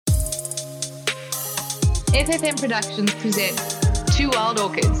FFM Productions presents Two Wild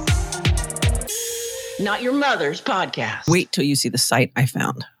Orchids. Not your mother's podcast. Wait till you see the site I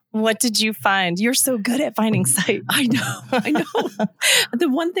found. What did you find? You're so good at finding sites. I know. The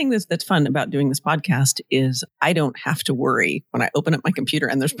one thing that's fun about doing this podcast is I don't have to worry when I open up my computer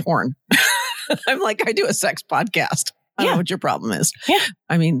and there's porn. I'm like, I do a sex podcast. I don't know what your problem is. Yeah.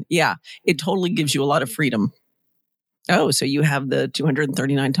 I mean, yeah, it totally gives you a lot of freedom. Oh, so you have the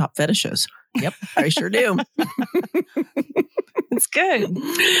 239 top fetishes. Yep, I sure do. It's good.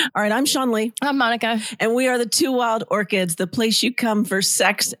 All right, I'm Sean Lee. I'm Monica. And we are the Two Wild Orchids, the place you come for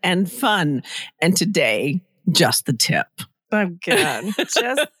sex and fun. And today, just the tip. Oh, God.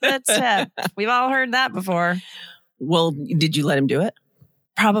 Just the tip. We've all heard that before. Well, did you let him do it?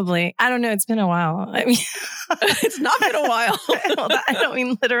 Probably. I don't know. It's been a while. I mean, it's not been a while. I don't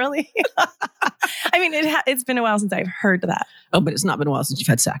mean literally. I mean, it's been a while since I've heard that. Oh, but it's not been a while since you've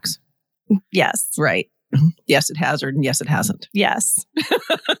had sex. Yes. Right. Yes, it has, or yes, it hasn't. Yes.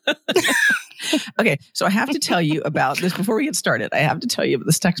 Okay, so I have to tell you about this before we get started. I have to tell you about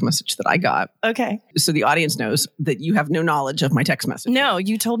this text message that I got. Okay. So the audience knows that you have no knowledge of my text message. No,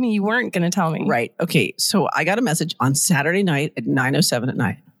 you told me you weren't going to tell me. Right. Okay, so I got a message on Saturday night at 9:07 at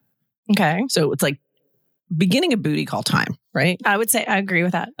night. Okay. So it's like beginning of booty call time, right? I would say I agree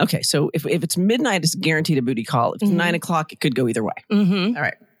with that. Okay, so if it's midnight, it's guaranteed a booty call. If it's 9 o'clock, it could go either way. Mm-hmm. All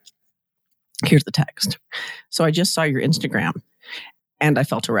right. Here's the text. So I just saw your Instagram and I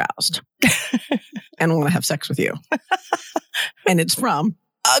felt aroused and want to have sex with you. And it's from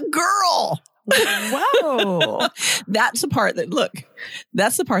a girl. Whoa. That's the part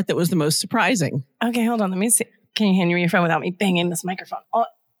that was the most surprising. Okay, hold on. Let me see. Can you hand me your phone without me banging this microphone? Oh.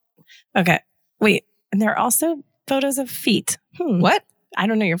 Okay. Wait. And there are also photos of feet. What? I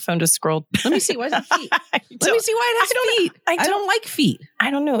don't know. Your phone just scrolled. Let me see. Why is it feet? Let me see why it has feet. I don't like feet.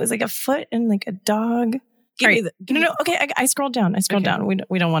 I don't know. It was like a foot and like a dog. No. Okay. I scrolled down. Down.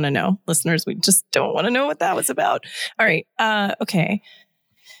 We don't want to know. Listeners, we just don't want to know what that was about. All right. Okay.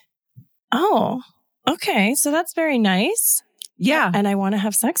 Oh, okay. So that's very nice. Yeah. And I want to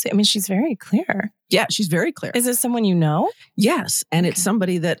have sex. I mean, she's very clear. Yeah, she's very clear. Is this someone you know? Yes. And it's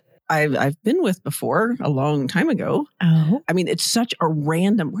somebody that I've been with before a long time ago. Oh. I mean, it's such a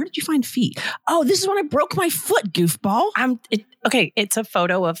random. Where did you find feet? Oh, this is when I broke my foot, goofball. Okay, it's a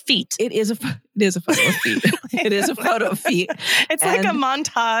photo of feet. It is a photo of feet. It is a photo of feet. It's like a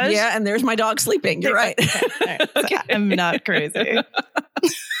montage. Yeah, and there's my dog sleeping. You're right. Okay. I'm not crazy. I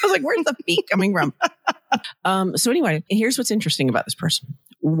was like, where's the feet coming from? So anyway, here's what's interesting about this person.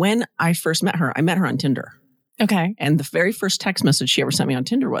 When I first met her, I met her on Tinder. Okay. And the very first text message she ever sent me on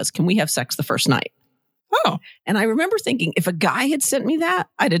Tinder was, can we have sex the first night? Oh. And I remember thinking, if a guy had sent me that,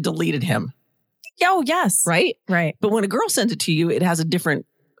 I'd have deleted him. Oh, yes. Right? Right. But when a girl sends it to you, it has a different,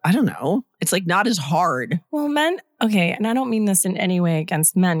 I don't know. It's like not as hard. Well, men, okay, and I don't mean this in any way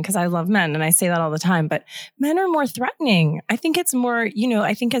against men because I love men and I say that all the time, but men are more threatening. I think it's more,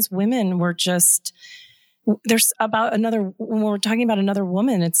 I think as women, when we're talking about another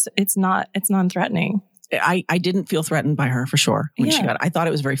woman, it's non-threatening. I didn't feel threatened by her for sure when she got it. I thought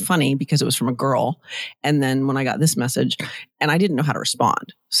it was very funny because it was from a girl. And then when I got this message, and I didn't know how to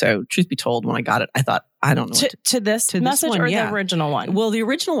respond. So truth be told, when I got it, I thought, I don't know. To this message or the original one? Well, the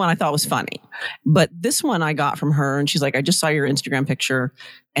original one I thought was funny. But this one I got from her and she's like, I just saw your Instagram picture.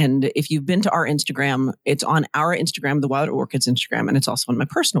 And if you've been to our Instagram, it's on our Instagram, the Wild Orchids Instagram, and it's also on my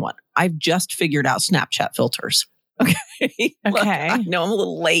personal one. I've just figured out Snapchat filters. Okay. Look, I know I'm a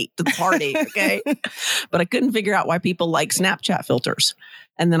little late to the party. Okay. But I couldn't figure out why people like Snapchat filters.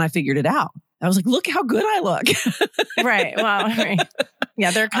 And then I figured it out. I was like, look how good I look. Right. Well, right.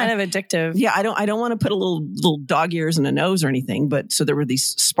 Yeah, they're kind of addictive. Yeah, I don't want to put a little dog ears and a nose or anything, but so there were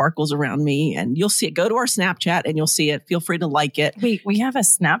these sparkles around me and you'll see it. Go to our Snapchat and you'll see it. Feel free to like it. Wait, we have a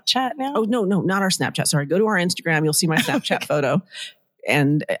Snapchat now? Oh, no, not our Snapchat. Sorry. Go to our Instagram. You'll see my Snapchat photo.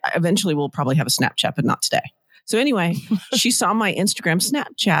 And eventually we'll probably have a Snapchat, but not today. So anyway, she saw my Instagram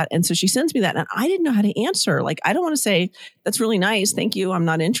Snapchat. And so she sends me that. And I didn't know how to answer. Like, I don't want to say, that's really nice. Thank you. I'm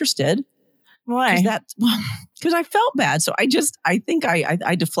not interested. Why? Because I felt bad. So I think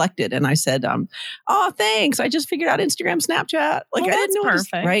I deflected and I said, oh, thanks. I just figured out Instagram Snapchat. Like, I didn't know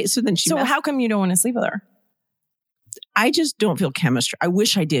perfect. Right. So then So how come you don't want to sleep with her? I just don't feel chemistry. I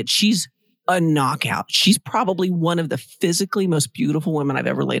wish I did. She's a knockout. She's probably one of the physically most beautiful women I've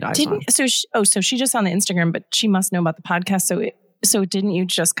ever laid eyes on. So she just on the Instagram, but she must know about the podcast. So didn't you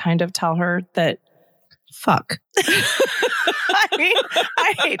just kind of tell her that? Fuck. I mean,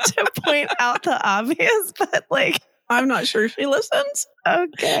 I hate to point out the obvious, but like, I'm not sure she listens.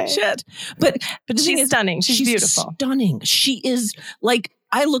 Okay. Shit. But she's stunning. She's beautiful. Stunning. She is like,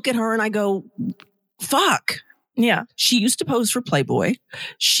 I look at her and I go, fuck. Yeah. She used to pose for Playboy.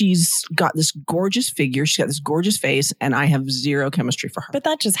 She's got this gorgeous figure. She's got this gorgeous face, and I have zero chemistry for her. But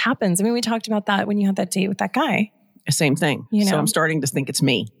that just happens. I mean, we talked about that when you had that date with that guy. Same thing. You know? So I'm starting to think it's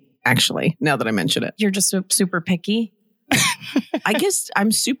me, actually, now that I mention it. You're just super picky. I guess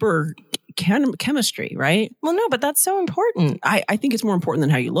I'm super chemistry, right? Well, no, but that's so important. I think it's more important than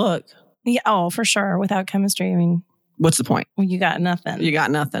how you look. Yeah. Oh, for sure. Without chemistry, I mean, What's the point? well, you got nothing. You got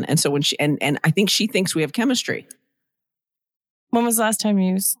nothing. And so when she, and I think she thinks we have chemistry. When was the last time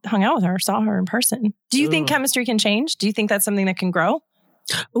you hung out with her, saw her in person? Do you think Ugh. chemistry can change? Do you think that's something that can grow?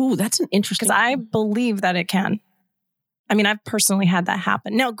 Oh, that's an interesting. Because I believe that it can. I mean, I've personally had that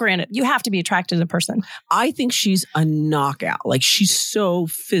happen. Now, granted, you have to be attracted to the person. I think she's a knockout. Like, she's so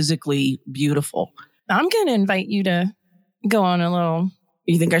physically beautiful. I'm going to invite you to go on a little...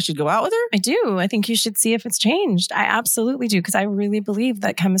 You think I should go out with her? I do. I think you should see if it's changed. I absolutely do, because I really believe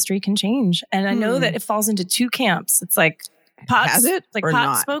that chemistry can change. And I know that it falls into two camps. It's like Has it like or pot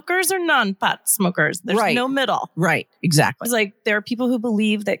not? smokers or non-pot smokers. There's Right. no middle. Right. Exactly. It's like there are people who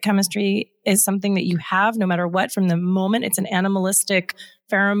believe that chemistry is something that you have no matter what from the moment. It's an animalistic,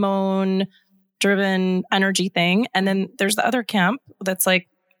 pheromone-driven energy thing. And then there's the other camp that's like,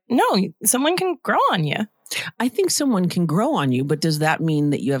 no, someone can grow on you. I think someone can grow on you, but does that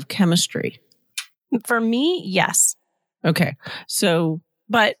mean that you have chemistry? For me, yes. Okay. So,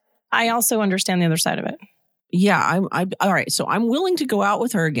 But I also understand the other side of it. yeah, I'm all right. So I'm willing to go out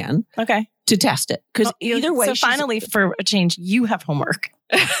with her again Okay. to test it. Because either way, So she's- finally, for a change, you have homework.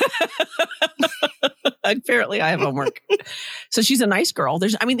 apparently I have homework. So she's a nice girl.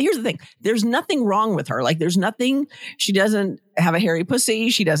 Here's the thing. There's nothing wrong with her. Like, there's nothing. She doesn't have a hairy pussy.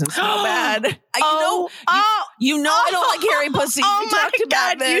 She doesn't smell bad. You know I don't like hairy pussy. Oh We my talked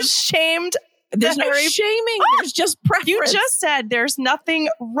about God, you this. shamed. There's no hairy- shaming. There's just preference. You just said there's nothing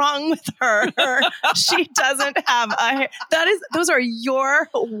wrong with her. She doesn't have a hair. Those are your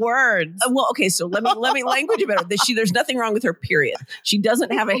words. Well, okay, so let me language better. There's nothing wrong with her, period. She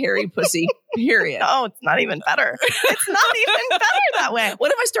doesn't have a hairy pussy, period. Oh, it's not even better. It's not even better that way.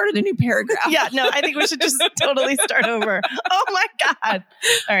 What if I started a new paragraph? Yeah, no, I think we should just totally start over. Oh my God.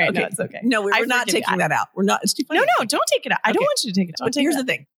 All right, no, it's okay. No, we're I not forgive taking you. that out. We're not. It's too funny. No, don't take it out. I don't Okay. want you to take it out. But here's the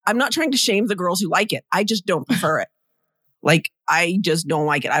thing. I'm not trying to shame the girls who like it. I just don't prefer it. Like, I just don't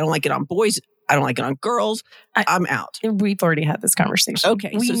like it. I don't like it on boys. I don't like it on girls. I'm out. We've already had this conversation.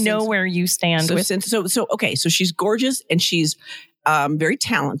 Okay, We so know since- where you stand with. So she's gorgeous and she's very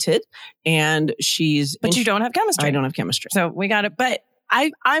talented and she's. But you don't have chemistry. I don't have chemistry. So we got it. But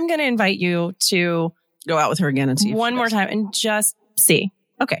I'm going to invite you to Go out with her again and see. if one she more does. time and just see.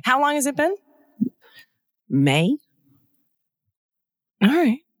 Okay. How long has it been? May. All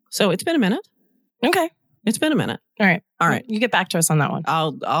right. So it's been a minute. Okay. It's been a minute. All right. All right. You get back to us on that one.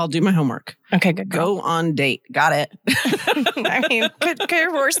 I'll do my homework. Okay, good. Go on date. Got it. I mean, good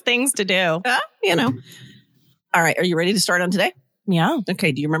worse things to do. You know. All right. Are you ready to start on today? Yeah.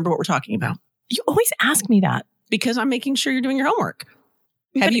 Okay. Do you remember what we're talking about? You always ask me that. Because I'm making sure you're doing your homework.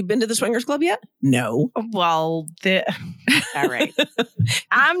 Have you been to the Swingers Club yet? No. Well, all right.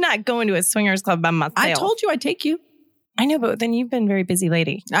 I'm not going to a swingers club by myself. I told you I'd take you. I know, but then you've been very busy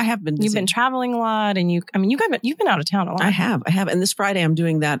lady. I have been busy. You've been traveling a lot, and you've been out of town a lot. I have. And this Friday I'm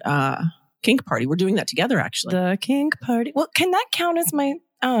doing that kink party. We're doing that together, actually. The kink party. Well, can that count as my?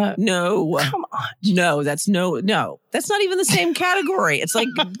 No. Come on. No, that's That's not even the same category. It's like,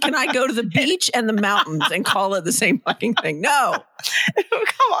 can I go to the beach and the mountains and call it the same fucking thing? No.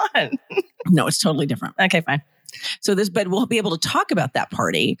 Come on. No, it's totally different. Okay, fine. So but we'll be able to talk about that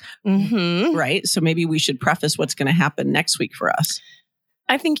party, Mm-hmm. right? So maybe we should preface what's going to happen next week for us.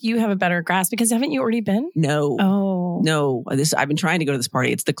 I think you have a better grasp because haven't you already been? No. Oh, No. I've been trying to go to this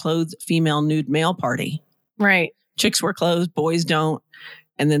party. It's the clothed female nude male party. right. Chicks wear clothes, boys don't.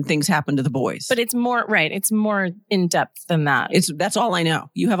 And then things happen to the boys. But it's more right. It's more in depth than that. That's all I know.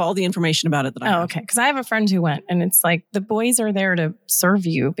 You have all the information about it that I have. Oh, okay. Because I have a friend who went, and it's like the boys are there to serve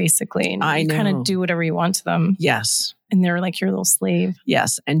you, basically. And I you kind know. of do whatever you want to them, Yes. and they're like your little slave.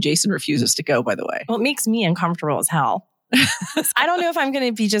 Yes. And Jason refuses to go, by the way. Well, it makes me uncomfortable as hell. I don't know if I'm going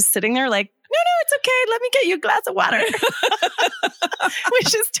to be just sitting there like, no, it's okay. Let me get you a glass of water.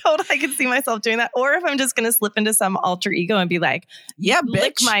 Which is total. I can see myself doing that. Or if I'm just going to slip into some alter ego and be like, Yeah,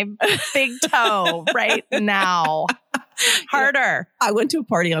 lick bitch. my big toe right now. Harder. I went to a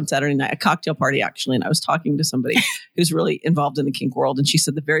party on Saturday night, a cocktail party actually, and I was talking to somebody who's really involved in the kink world. And she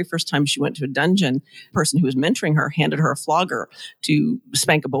said the very first time she went to a dungeon, the person who was mentoring her handed her a flogger to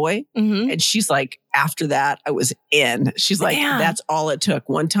spank a boy. Mm-hmm. And she's like, after that, I was in. She's like, Yeah. that's all it took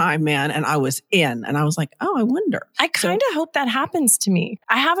one time, man. And I was in. And I was like, oh, I wonder. I kind of hope that happens to me.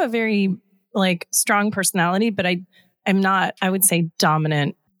 I have a very like strong personality, but I'm not, I would say,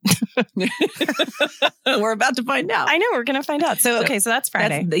 dominant. We're about to find out. I know, we're going to find out. So that's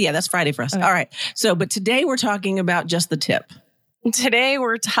Friday. That's Friday for us. Okay. All right. So, but today we're talking about just the tip. Today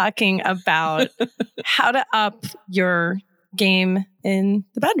we're talking about how to up your game in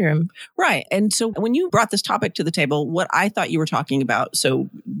the bedroom. Right. And so when you brought this topic to the table, what I thought you were talking about, so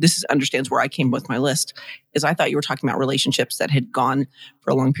this understands where I came with my list, is I thought you were talking about relationships that had gone for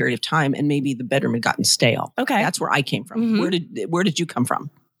a long period of time and maybe the bedroom had gotten stale. Okay. That's where I came from. Mm-hmm. Where did you come from?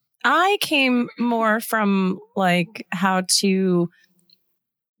 I came more from like how to,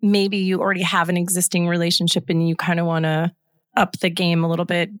 maybe you already have an existing relationship and you kind of want to up the game a little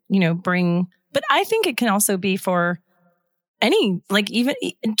bit, but I think it can also be for any, like even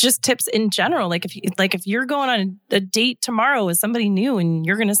just tips in general. Like if you're going on a date tomorrow with somebody new and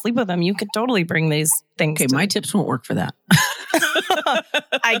you're going to sleep with them, you could totally bring these things. Okay, my tips won't work for that.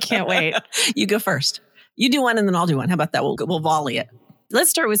 I can't wait. You go first. You do one and then I'll do one. How about that? We'll volley it. Let's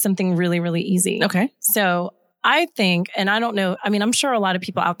start with something really, really easy. Okay. So I think, and I don't know, I mean, I'm sure a lot of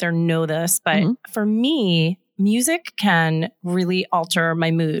people out there know this, but for me, music can really alter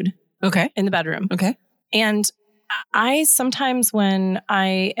my mood. Okay. In the bedroom. Okay. And I sometimes when if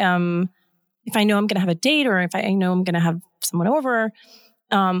I know I'm going to have a date or if I know I'm going to have someone over,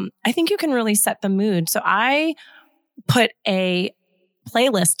 I think you can really set the mood. So I put a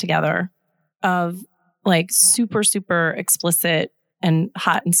playlist together of like super, super explicit and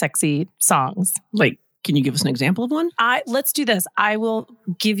hot and sexy songs. Like, can you give us an example of one? Let's do this. I will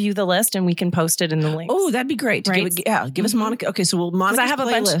give you the list and we can post it in the links. Oh, that'd be great. Right? Give us Monica. Okay, so Monica's I have a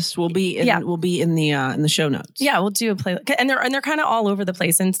playlist will be in the show notes. Yeah, we'll do a playlist, and they're kind of all over the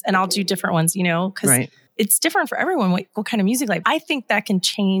place, and I'll do different ones, because it's different for everyone. What kind of music like? I think that can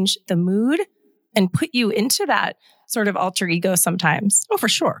change the mood and put you into that sort of alter ego sometimes. Oh, for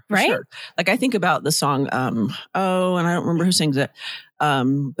sure. Right? Sure. Like I think about the song, and I don't remember who sings it,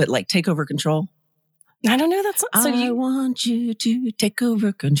 but like Take Over Control. I don't know that song. So I want you to take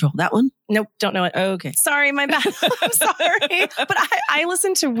over control. That one? Nope, don't know it. Okay. Sorry, my bad. I'm sorry. But I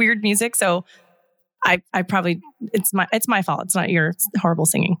listen to weird music, so I probably, it's my fault. It's not your horrible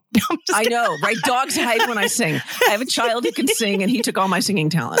singing. I know, right? Dogs hide when I sing. I have a child who can sing and he took all my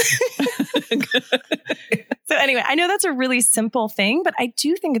singing talent. So anyway, I know that's a really simple thing, but I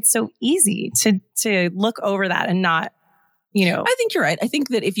do think it's so easy to look over that and not, I think you're right. I think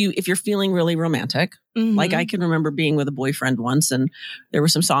that if you're feeling really romantic, like I can remember being with a boyfriend once and there were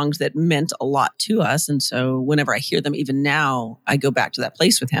some songs that meant a lot to us. And so whenever I hear them, even now, I go back to that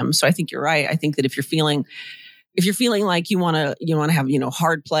place with him. So I think you're right. I think that if you're feeling like you want to have,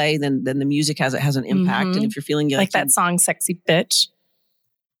 hard play, then the music has an impact. And if you're feeling like that song, Sexy Bitch,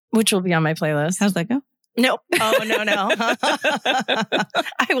 which will be on my playlist. How's that go? Nope. Oh, no.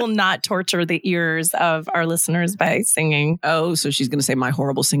 I will not torture the ears of our listeners by singing. Oh, so she's going to say my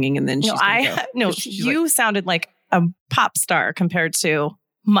horrible singing and then you sounded like a pop star compared to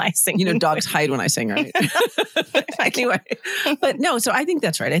my singing. Dogs hide when I sing, right? Anyway, but no, so I think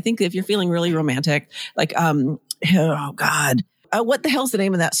that's right. I think if you're feeling really romantic, like, oh God, what the hell's the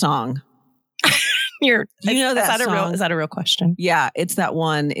name of that song? Is that a real question? Yeah, it's that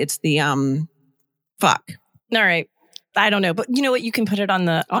one. It's the, fuck. All right. I don't know, but you know what? You can put it on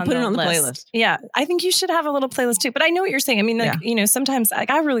the. I'll put it on the playlist. Yeah, I think you should have a little playlist too. But I know what you're saying. I mean, sometimes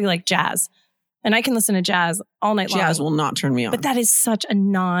I really like jazz, and I can listen to jazz all night long. Jazz will not turn me on. But that is such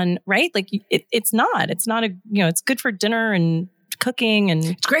a right? Like it's not. It's not it's good for dinner and cooking, and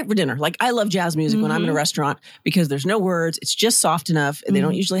it's great for dinner. Like I love jazz music when I'm in a restaurant because there's no words. It's just soft enough, and they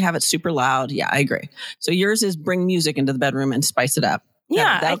don't usually have it super loud. Yeah, I agree. So yours is bring music into the bedroom and spice it up.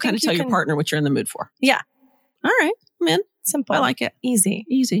 Yeah, that'll kind of tell your partner what you're in the mood for. Yeah. All right, man. Simple. I like it. Easy.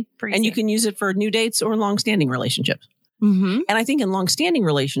 And you can use it for new dates or long-standing relationships. And I think in long-standing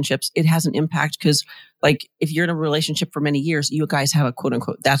relationships, it has an impact because, like, if you're in a relationship for many years, you guys have a quote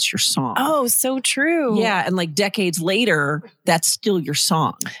unquote, that's your song. Oh, so true. Yeah. And like decades later, that's still your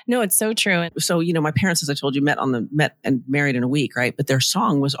song. No, it's so true. So, my parents, as I told you, met and married in a week, right? But their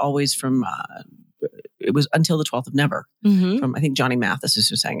song was always from, it was Until the 12th of Never from, I think, Johnny Mathis is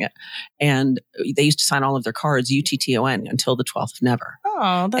who sang it. And they used to sign all of their cards, UTTON, Until the 12th of Never.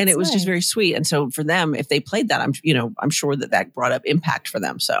 Oh, that's And it was nice. just very sweet. And so for them, if they played that, I'm sure that brought up impact for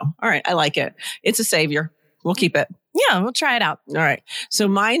them. So, all right, I like it. It's a savior. We'll keep it. Yeah, we'll try it out. All right. So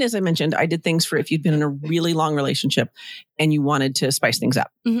mine, as I mentioned, I did things for if you'd been in a really long relationship and you wanted to spice things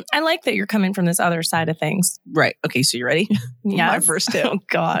up. I like that you're coming from this other side of things. Right. Okay. So you ready? Yeah. My first tip. Oh,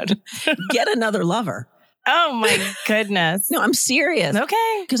 God. Get another lover. Oh, my goodness. No, I'm serious.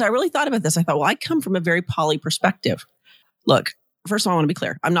 Okay. Because I really thought about this. I thought, well, I come from a very poly perspective. Look, first of all, I want to be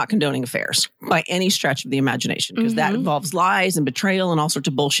clear. I'm not condoning affairs by any stretch of the imagination, because that involves lies and betrayal and all sorts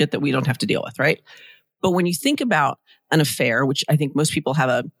of bullshit that we don't have to deal with, right? But when you think about an affair, which I think most people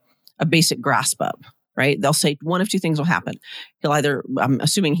have a basic grasp of, right? They'll say one of two things will happen. He'll either, I'm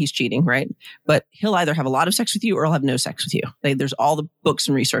assuming he's cheating, right? But he'll either have a lot of sex with you or he'll have no sex with you. There's all the books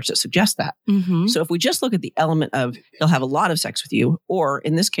and research that suggest that. So if we just look at the element of he'll have a lot of sex with you, or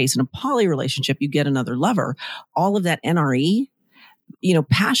in this case, in a poly relationship, you get another lover, all of that NRE,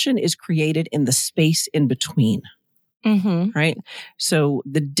 passion is created in the space in between. Right? So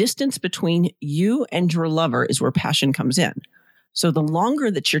the distance between you and your lover is where passion comes in. So the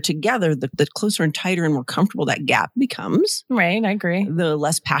longer that you're together, the closer and tighter and more comfortable that gap becomes. Right, I agree. The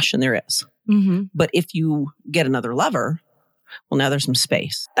less passion there is. But if you get another lover, well, now there's some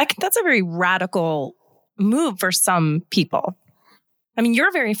space. That's a very radical move for some people. I mean,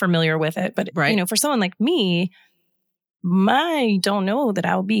 you're very familiar with it, but for someone like me, I don't know that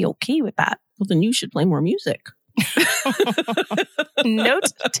I would be okay with that. Well, then you should play more music.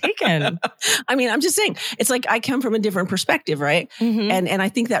 Note taken. I mean, I'm just saying, it's like I come from a different perspective, right? And I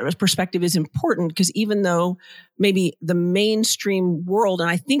think that perspective is important, because even though maybe the mainstream world, and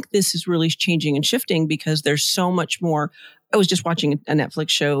I think this is really changing and shifting, because there's so much more. I was just watching a Netflix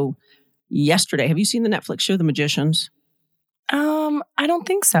show yesterday. Have you seen the Netflix show, The Magicians? I don't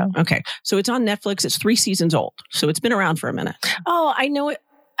think so. Okay. So it's on Netflix. It's 3 seasons old. So it's been around for a minute. Oh, I know it.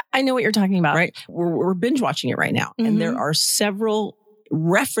 I know what you're talking about. Right. We're binge watching it right now. And there are several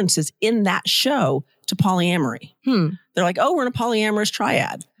references in that show to polyamory. They're like, oh, we're in a polyamorous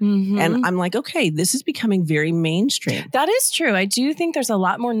triad. And I'm like, okay, this is becoming very mainstream. That is true. I do think there's a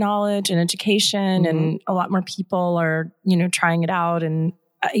lot more knowledge and education and a lot more people are, trying it out. And,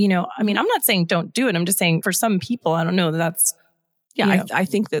 I mean, I'm not saying don't do it. I'm just saying for some people, I don't know that that's. Yeah, I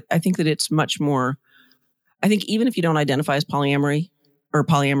think that it's much more. I think even if you don't identify as polyamory or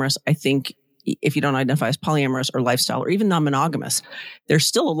polyamorous, I think if you don't identify as polyamorous or lifestyle or even non-monogamous, there's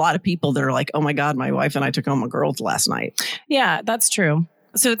still a lot of people that are like, oh my God, my wife and I took home a girl last night. Yeah, that's true.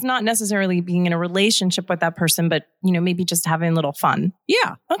 So it's not necessarily being in a relationship with that person, but, maybe just having a little fun.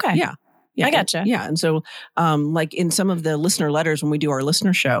 Yeah. Okay. Yeah. I gotcha. Yeah. And so, like in some of the listener letters, when we do our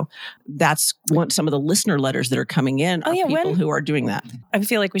listener show, that's some of the listener letters that are coming in are people who are doing that. I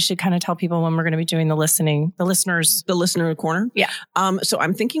feel like we should kind of tell people when we're going to be doing the listener corner. Yeah. So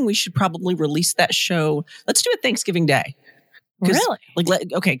I'm thinking we should probably release that show. Let's do it Thanksgiving Day. Really?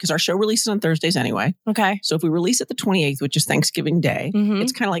 Because our show releases on Thursdays anyway. Okay. So if we release it the 28th, which is Thanksgiving Day,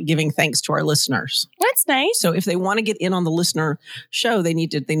 it's kind of like giving thanks to our listeners. That's nice. So if they want to get in on the listener show, they need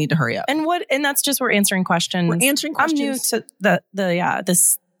to hurry up. And that's just we're answering questions. We're answering questions. I'm new to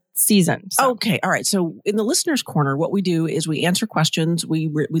this season. So. Okay. All right. So in the listener's corner, what we do is we answer questions. We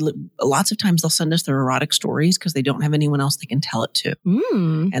lots of times they'll send us their erotic stories because they don't have anyone else they can tell it to.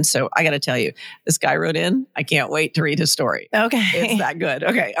 And so I got to tell you, this guy wrote in. I can't wait to read his story. Okay. It's that good.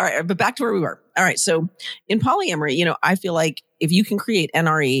 Okay. All right. But back to where we were. All right. So in polyamory, I feel like if you can create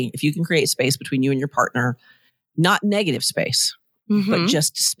NRE, if you can create space between you and your partner, not negative space, but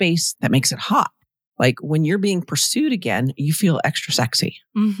just space that makes it hot. Like when you're being pursued again, you feel extra sexy.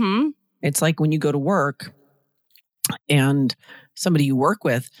 It's like when you go to work and somebody you work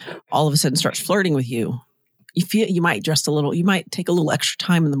with all of a sudden starts flirting with you. You feel you might take a little extra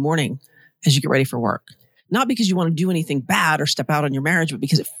time in the morning as you get ready for work. Not because you want to do anything bad or step out on your marriage, but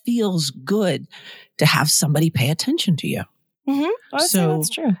because it feels good to have somebody pay attention to you. So that's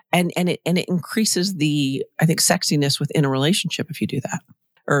true. And it increases the, I think, sexiness within a relationship if you do that.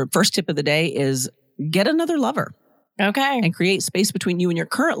 Or first tip of the day is get another lover. Okay. And create space between you and your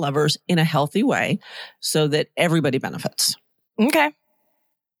current lovers in a healthy way so that everybody benefits. Okay.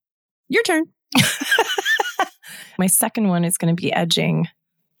 Your turn. My second one is going to be edging.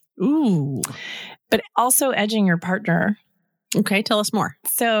 Ooh. But also edging your partner. Okay. Tell us more.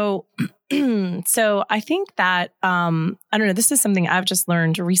 So I think that, I don't know, this is something I've just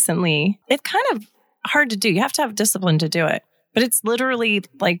learned recently. It's kind of hard to do. You have to have discipline to do it. But it's literally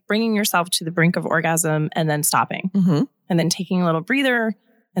like bringing yourself to the brink of orgasm and then stopping and then taking a little breather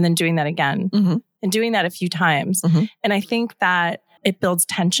and then doing that again and doing that a few times. And I think that it builds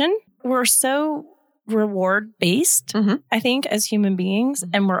tension. We're so reward based, I think, as human beings.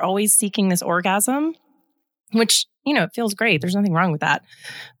 And we're always seeking this orgasm, which, it feels great. There's nothing wrong with that.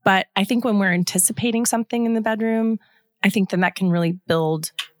 But I think when we're anticipating something in the bedroom, I think then that can really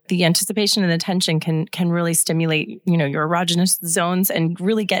build the anticipation and the tension can really stimulate, your erogenous zones and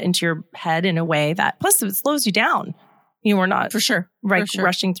really get into your head in a way that, plus it slows you down. We're not for sure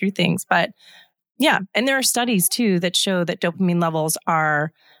rushing through things, but yeah. And there are studies too that show that dopamine levels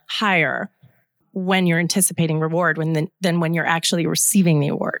are higher when you're anticipating reward than when you're actually receiving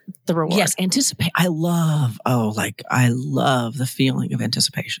the reward. Yes, anticipate. I love the feeling of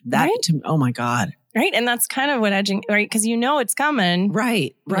anticipation. That Right? oh my God. Right. And that's kind of what edging, right? Because you know it's coming.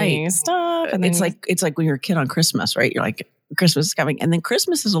 Right. And then you stop. And then It's like when you're a kid on Christmas, right? You're like, Christmas is coming. And then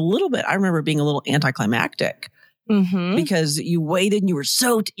Christmas is a little bit, I remember being a little anticlimactic because you waited and you were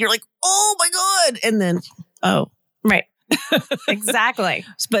you're like, oh my God. And then, right. Exactly.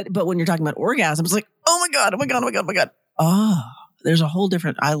 But when you're talking about orgasms, it's like, oh my God, oh my God, oh my God, oh my God. Oh, there's a whole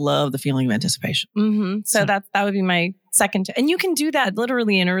different, I love the feeling of anticipation. So that would be my second. And you can do that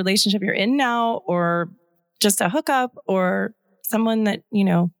literally in a relationship you're in now, or just a hookup, or someone that,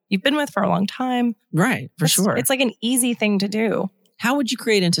 you've been with for a long time. Right. For sure. It's like an easy thing to do. How would you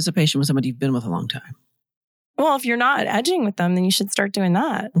create anticipation with somebody you've been with a long time? Well, if you're not edging with them, then you should start doing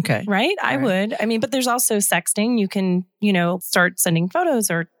that. Okay. Right? I would. I mean, but there's also sexting. You can, start sending photos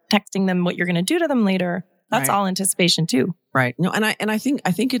or texting them what you're going to do to them later. That's all anticipation too. Right. No, and I think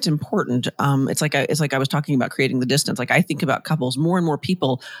it's important. It's like I was talking about creating the distance. Like I think about couples, more and more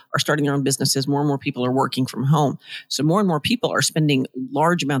people are starting their own businesses. More and more people are working from home. So more and more people are spending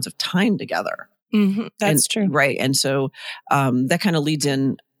large amounts of time together. That's true. Right. And so that kind of leads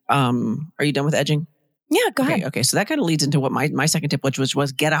in. Are you done with edging? Yeah, go ahead. Okay. So that kind of leads into what my second tip, which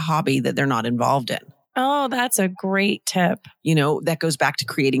was get a hobby that they're not involved in. Oh, that's a great tip. That goes back to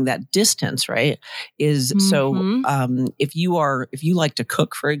creating that distance, right? So if you like to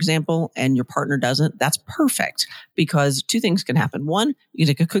cook, for example, and your partner doesn't, that's perfect, because two things can happen. One, you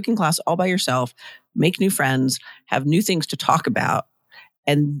take a cooking class all by yourself, make new friends, have new things to talk about.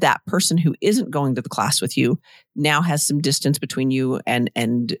 And that person who isn't going to the class with you now has some distance between you and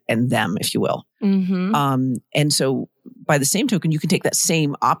them, if you will. And so by the same token, you can take that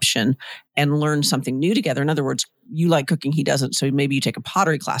same option and learn something new together. In other words, you like cooking, he doesn't. So maybe you take a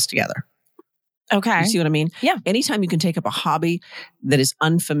pottery class together. Okay. You see what I mean? Yeah. Anytime you can take up a hobby that is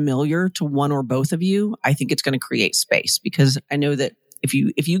unfamiliar to one or both of you, I think it's going to create space, because I know that if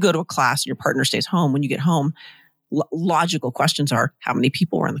you go to a class and your partner stays home, when you get home, logical questions are, how many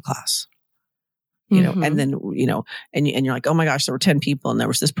people were in the class? And then, and you're like, oh my gosh, there were 10 people and there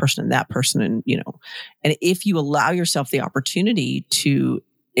was this person and that person. And, and if you allow yourself the opportunity to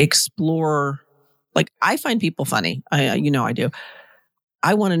explore, like I find people funny. I do.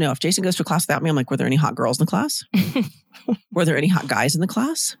 I want to know if Jason goes to a class without me, I'm like, were there any hot girls in the class? Were there any hot guys in the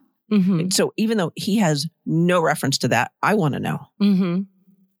class? So even though he has no reference to that, I want to know.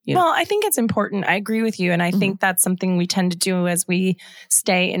 Well, I think it's important. I agree with you. And I think that's something we tend to do as we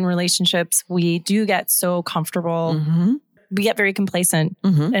stay in relationships. We do get so comfortable. We get very complacent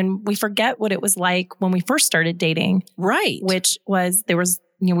and we forget what it was like when we first started dating. Right. Which was,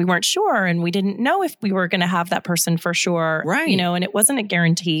 we weren't sure and we didn't know if we were going to have that person for sure. Right. And it wasn't a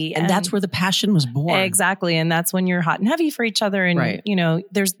guarantee. And that's where the passion was born. Exactly. And that's when you're hot and heavy for each other. And,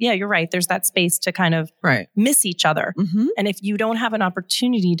 you're right. There's that space to kind of miss each other. And if you don't have an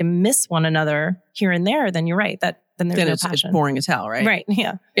opportunity to miss one another here and there, then you're right. Then there's no passion. It's boring as hell, right? Right.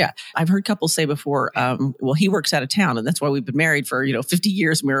 Yeah. Yeah. I've heard couples say before, well, he works out of town and that's why we've been married for, 50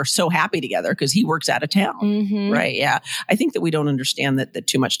 years and we were so happy together because he works out of town. Right. Yeah. I think that we don't understand that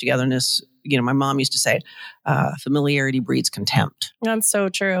too much togetherness. My mom used to say, familiarity breeds contempt. That's so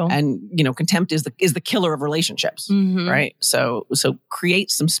true. And, contempt is the killer of relationships. Right. So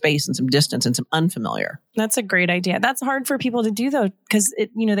create some space and some distance and some unfamiliar. That's a great idea. That's hard for people to do though, because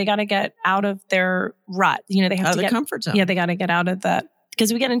they got to get out of their rut. They have out to of the comfort zone. Yeah, they got to get out of that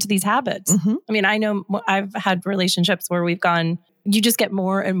because we get into these habits. I mean, I know I've had relationships where we've gone, you just get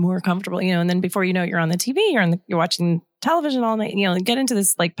more and more comfortable, and then before you know it, you're on the TV, you're watching television all night, get into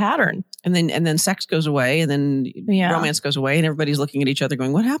this like pattern. And then sex goes away and then romance goes away and everybody's looking at each other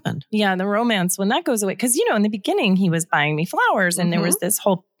going, what happened? Yeah. The romance, when that goes away, because, in the beginning he was buying me flowers and there was this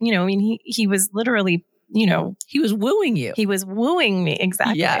whole, he was literally, he was wooing you. He was wooing me.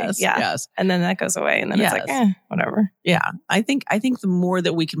 Exactly. Yes. And then that goes away and then it's like, whatever. Yeah. I think the more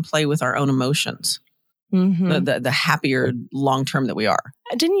that we can play with our own emotions, the happier long-term that we are.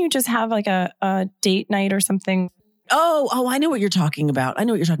 Didn't you just have like a date night or something? Oh, I know what you're talking about.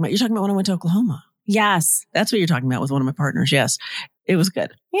 You're talking about when I went to Oklahoma. Yes. That's what you're talking about with one of my partners. Yes. It was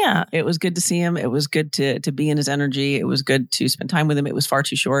good. Yeah. It was good to see him. It was good to be in his energy. It was good to spend time with him. It was far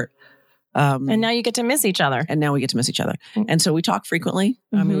too short. And now you get to miss each other. And now we get to miss each other. And so we talk frequently.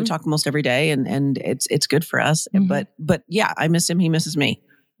 I mean, we talk almost every day and it's good for us. But yeah, I miss him. He misses me.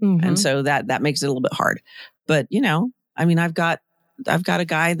 And so that makes it a little bit hard. But, I've got a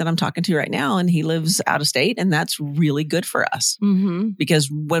guy that I'm talking to right now and he lives out of state and that's really good for us because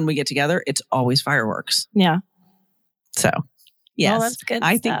when we get together, it's always fireworks. Yeah. So Yes. Well, that's good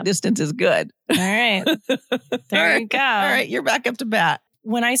I stuff. think distance is good. All right. There you go. All right. You're back up to bat.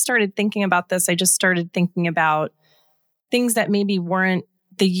 When I started thinking about this, I just started thinking about things that maybe weren't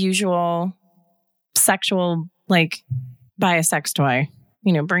the usual sexual, like buy a sex toy,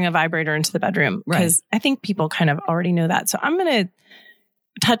 bring a vibrator into the bedroom. Because I think people kind of already know that. So I'm going to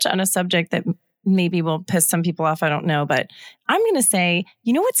touch on a subject that maybe will piss some people off. I don't know. But I'm going to say,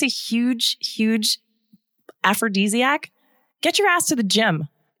 what's a huge, huge aphrodisiac? Get your ass to the gym.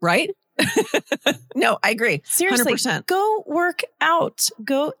 Right? No, I agree. Seriously, 100%. Go work out.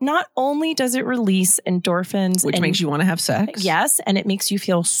 Not only does it release endorphins, Which makes you want to have sex. Yes. And it makes you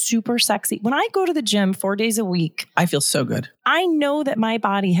feel super sexy. When I go to the gym 4 days a week, I feel so good. I know that my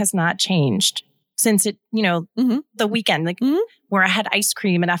body has not changed since it, the weekend, where I had ice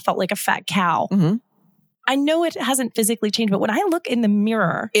cream and I felt like a fat cow. Mm-hmm. I know it hasn't physically changed, but when I look in the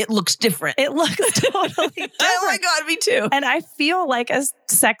mirror, it looks different. It looks totally different. Oh my God, me too. And I feel like a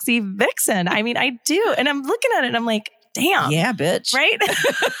sexy vixen. I mean, I do. And I'm looking at it and I'm like, damn. Yeah, bitch. Right? But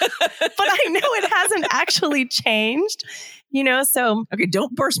I know it hasn't actually changed, so. Okay,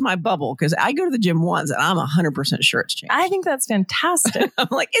 don't burst my bubble because I go to the gym once and I'm 100% sure it's changed. I think that's fantastic. I'm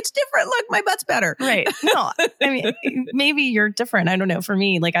like, it's different. Look, my butt's better. Right. No, I mean, maybe you're different. I don't know. For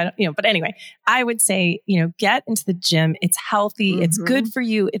me, but anyway, I would say, get into the gym. It's healthy. Mm-hmm. It's good for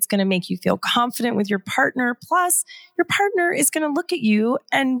you. It's going to make you feel confident with your partner. Plus, your partner is going to look at you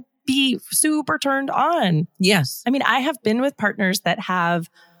and be super turned on. Yes. I mean, I have been with partners that have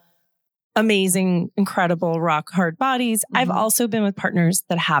amazing, incredible, rock hard bodies. Mm-hmm. I've also been with partners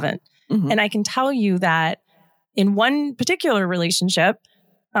that haven't. Mm-hmm. And I can tell you that in one particular relationship,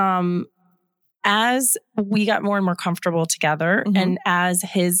 as we got more and more comfortable together, mm-hmm. and as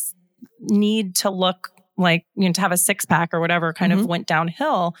his need to look like, to have a six pack or whatever kind mm-hmm. of went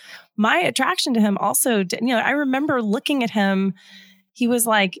downhill, my attraction to him also, I remember looking at him. He was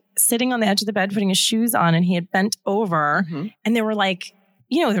like sitting on the edge of the bed, putting his shoes on, and he had bent over, mm-hmm. and there were like,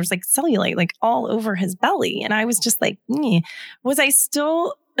 there was like cellulite like all over his belly. And I was just like, was I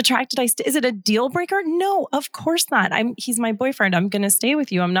still attracted? Is it a deal breaker? No, of course not. He's my boyfriend. I'm going to stay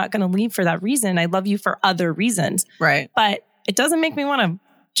with you. I'm not going to leave for that reason. I love you for other reasons. Right. But it doesn't make me want to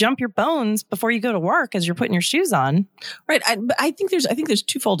jump your bones before you go to work as you're putting your shoes on. Right. I think there's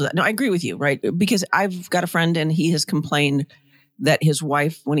twofold to that. No, I agree with you. Right. Because I've got a friend and he has complained that his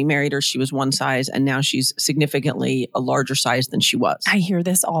wife, when he married her, she was one size and now she's significantly a larger size than she was. I hear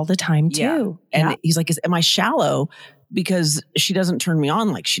this all the time too. Yeah. And he's like, am I shallow because she doesn't turn me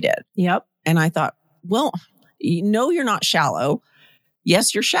on like she did? Yep. And I thought, well, no, you're not shallow.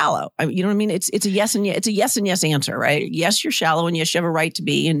 Yes, you're shallow. You know what I mean? It's a yes and yes. It's a yes and yes answer, right? Yes, you're shallow, and yes, you have a right to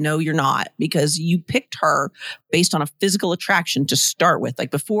be, and no, you're not, because you picked her based on a physical attraction to start with.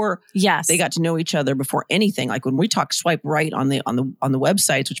 Like before, they got to know each other, before anything. Like when we talk swipe right on the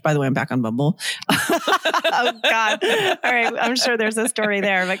websites, which by the way, I'm back on Bumble. Oh God! All right, I'm sure there's a story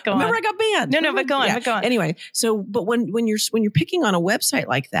there, but go on. Remember, I got banned. No, but go on. But go on. Anyway, so but when you're picking on a website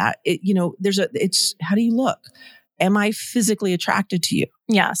like that, it's how do you look? Am I physically attracted to you?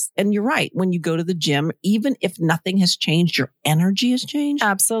 Yes. And you're right. When you go to the gym, even if nothing has changed, your energy has changed.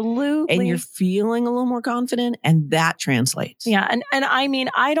 Absolutely. And you're feeling a little more confident, and that translates. Yeah. And I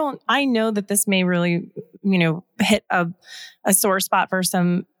mean, I know that this may really, hit a sore spot for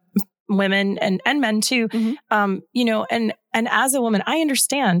some women and men too. Mm-hmm. And as a woman, I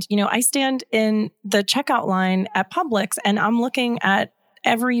understand, I stand in the checkout line at Publix and I'm looking at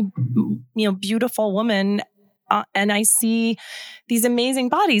every, beautiful woman and I see these amazing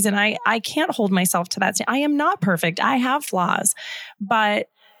bodies and I can't hold myself to that. I am not perfect. I have flaws, but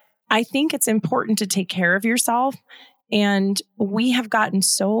I think it's important to take care of yourself. And we have gotten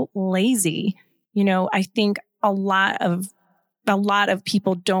so lazy. I think a lot of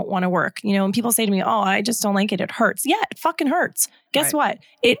people don't want to work, and people say to me, oh, I just don't like it. It hurts. Yeah, it fucking hurts. Guess what?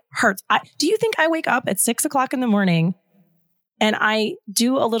 It hurts. Do you think I wake up at 6 o'clock in the morning and I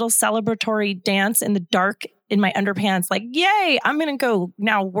do a little celebratory dance in the dark in my underpants, like, yay, I'm going to go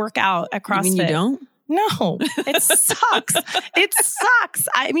now work out at CrossFit. You mean you don't? No, it sucks. It sucks.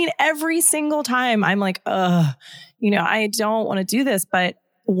 I mean, every single time I'm like, I don't want to do this. But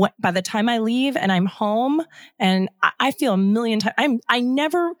by the time I leave and I'm home and I feel a million times, I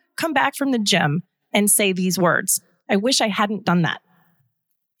never come back from the gym and say these words. I wish I hadn't done that.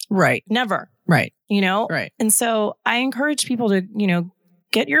 Right. Never. Right. Right. And so I encourage people to,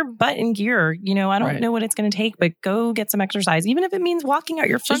 get your butt in gear. You know, I don't know what it's going to take, but go get some exercise, even if it means walking out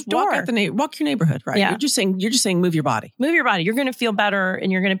your front door. Walk your neighborhood, right? Yeah. You're just saying move your body. Move your body. You're going to feel better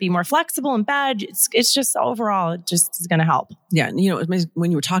and you're going to be more flexible in bed. It's just overall, it just is going to help. Yeah. And, you know,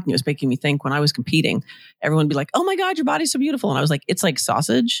 when you were talking, it was making me think when I was competing, everyone would be like, oh my God, your body's so beautiful. And I was like, it's like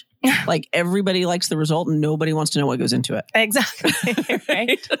sausage. Like everybody likes the result and nobody wants to know what goes into it. Exactly.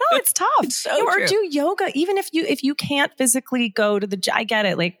 Right. No, it's tough. It's so or true. do yoga. Even if you can't physically go to the gym, I get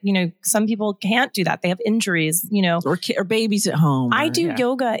it. Like, you know, some people can't do that. They have injuries, you know, or babies at home. I do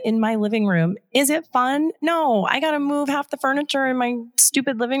yoga in my living room. Is it fun? No, I got to move half the furniture in my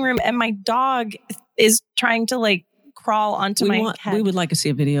stupid living room. And my dog is trying to like crawl onto my head. We would like to see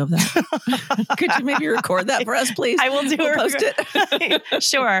a video of that. Could you maybe record that for us, please? I will do We'll post it.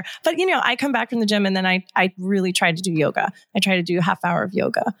 Sure. But, you know, I come back from the gym and then I really try to do yoga. I try to do a half hour of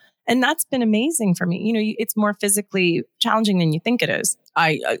yoga. And that's been amazing for me. You know, it's more physically challenging than you think it is.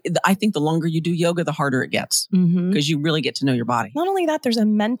 I think the longer you do yoga, the harder it gets because you really get to know your body. Not only that, there's a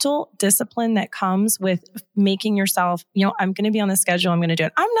mental discipline that comes with making yourself, you know, I'm going to be on the schedule. I'm going to do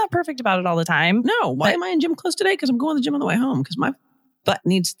it. I'm not perfect about it all the time. No. Why am I in gym close today? Because I'm going to the gym on the way home because my butt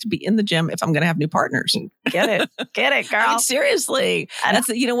needs to be in the gym if I'm going to have new partners. Get it, girl. I mean, seriously. That's,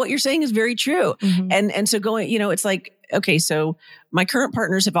 you know, what you're saying is very true. And so going, you know, it's like, okay, so my current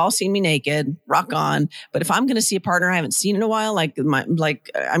partners have all seen me naked, rock on. But if I'm going to see a partner I haven't seen in a while, like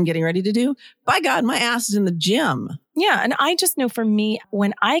I'm getting ready to do, by God, my ass is in the gym. Yeah. And I just know for me,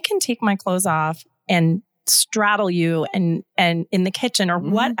 when I can take my clothes off and straddle you and in the kitchen or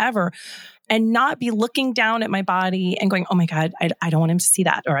whatever, and not be looking down at my body and going, oh my God, I don't want him to see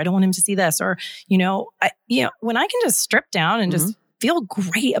that, or I don't want him to see this, or, you know, when I can just strip down and just feel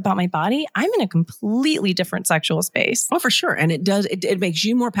great about my body, I'm in a completely different sexual space. Oh, for sure. And it makes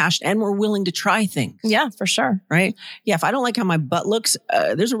you more passionate and more willing to try things. Yeah, for sure. Right? Yeah. If I don't like how my butt looks,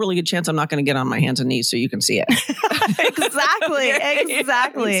 there's a really good chance I'm not going to get on my hands and knees so you can see it. Exactly.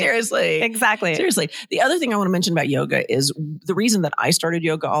 Seriously. Exactly. Seriously. The other thing I want to mention about yoga is the reason that I started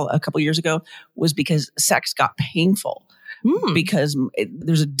yoga a couple years ago was because sex got painful because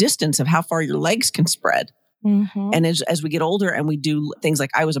there's a distance of how far your legs can spread. And as we get older and we do things like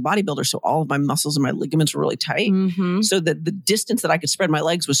I was a bodybuilder, so all of my muscles and my ligaments were really tight. So that the distance that I could spread my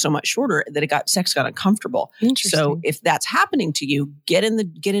legs was so much shorter that sex got uncomfortable. So if that's happening to you, get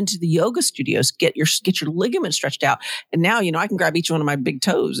into the yoga studios, get your ligaments stretched out. And now, you know, I can grab each one of my big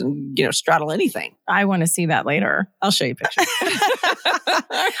toes and, you know, straddle anything. I want to see that later. I'll show you pictures.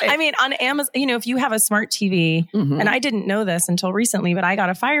 I mean, on Amazon, you know, if you have a smart TV, and I didn't know this until recently, but I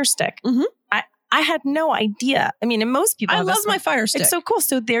got a Fire Stick. I had no idea. I mean, and most people. I love my Fire Stick. It's so cool.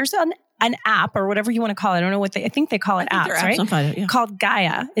 So there's an app or whatever you want to call it. I don't know what I think they call it apps, right? Called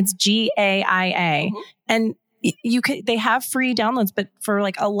Gaia. It's GAIA. And they have free downloads, but for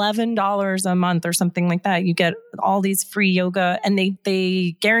like $11 a month or something like that, you get all these free yoga, and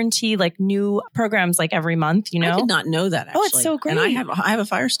they guarantee like new programs like every month, you know? I did not know that, actually. Oh, it's so great. And I have a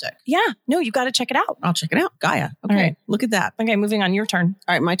Fire Stick. Yeah. No, you got to check it out. I'll check it out. Gaia. Okay. All right. Look at that. Okay. Moving on. Your turn.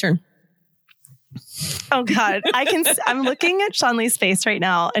 All right. My turn. Oh God, I'm looking at Shanley's face right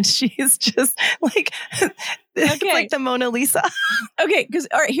now, and she's just like, it's like the Mona Lisa. Okay, because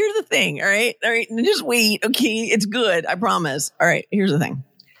all right, here's the thing. All right, just wait. Okay, it's good. I promise. All right, here's the thing.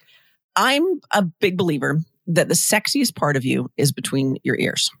 I'm a big believer that the sexiest part of you is between your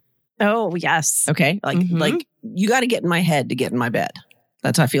ears. Oh yes. Okay, like you got to get in my head to get in my bed.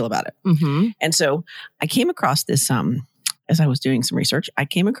 That's how I feel about it. And so I came across this. As I was doing some research, I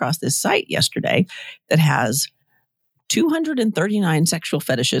came across this site yesterday that has 239 sexual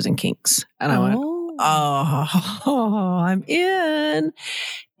fetishes and kinks. And I went, oh, I'm in.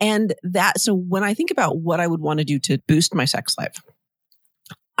 And so when I think about what I would want to do to boost my sex life,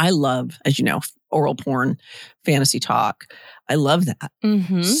 I love, as you know, oral porn, fantasy talk. I love that.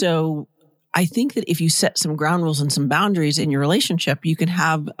 So I think that if you set some ground rules and some boundaries in your relationship, you can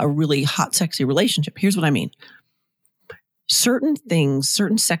have a really hot, sexy relationship. Here's what I mean. Certain things,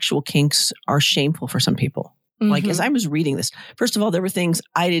 certain sexual kinks are shameful for some people. Like as I was reading this, first of all, there were things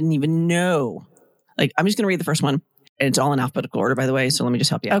I didn't even know. Like I'm just going to read the first one. And it's all in alphabetical order, by the way. So let me just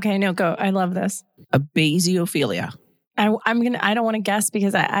help you out. Okay, no, go. I love this. Abasiophobia. I don't want to guess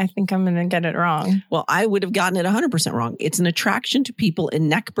because I think I'm going to get it wrong. Well, I would have gotten it 100% wrong. It's an attraction to people in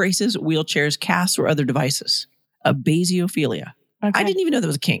neck braces, wheelchairs, casts, or other devices. Abasiophobia. Okay. I didn't even know there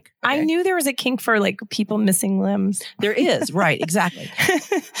was a kink. Okay? I knew there was a kink for like people missing limbs. There is, right, exactly.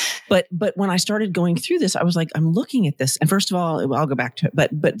 But when I started going through this, I was like, I'm looking at this. And first of all, I'll go back to it.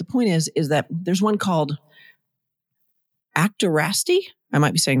 But the point is that there's one called actorasty. I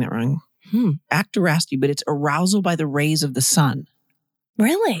might be saying that wrong. Actorasty, but it's arousal by the rays of the sun.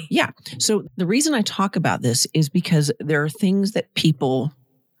 Really? Yeah. So the reason I talk about this is because there are things that people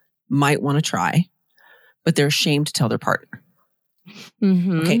might want to try, but they're ashamed to tell their partner.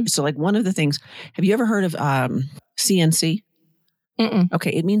 Mm-hmm. Okay. So like one of the things, have you ever heard of CNC? Mm-mm.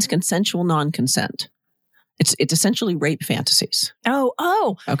 Okay. It means consensual non-consent. It's essentially rape fantasies.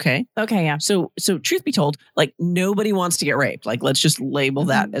 Oh. Okay. Okay, yeah. So truth be told, like nobody wants to get raped. Like let's just label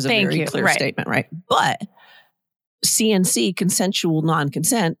that as a very clear statement, right? But CNC, consensual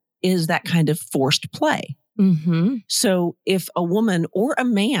non-consent, is that kind of forced play. Mm-hmm. So if a woman or a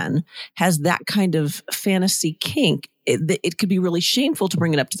man has that kind of fantasy kink, it could be really shameful to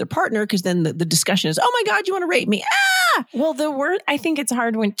bring it up to their partner because then the discussion is, oh my God, you want to rape me? Ah! Well, the word, I think it's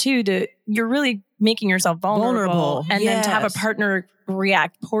hard when you're really making yourself vulnerable. And then to have a partner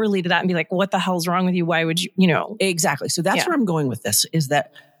react poorly to that and be like, what the hell's wrong with you? Why would you know? Exactly. So that's where I'm going with this is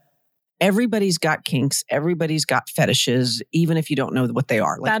that everybody's got kinks. Everybody's got fetishes, even if you don't know what they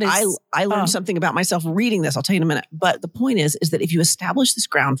are. Like I learned something about myself reading this. I'll tell you in a minute. But the point is that if you establish this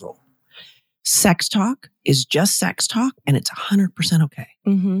ground rule, sex talk is just sex talk and it's 100% okay.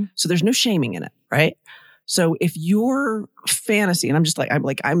 Mm-hmm. So there's no shaming in it, right? So if your fantasy, and I'm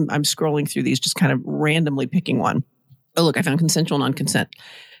scrolling through these, just kind of randomly picking one. Oh, look, I found consensual non-consent.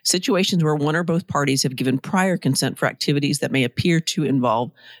 Situations where one or both parties have given prior consent for activities that may appear to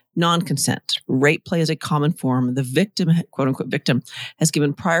involve non-consent. Rape play is a common form. The victim, quote unquote victim, has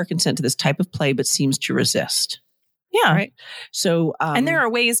given prior consent to this type of play, but seems to resist. Yeah. Right. So, and there are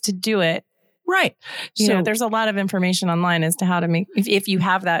ways to do it. Right. So there's a lot of information online as to how to make, if you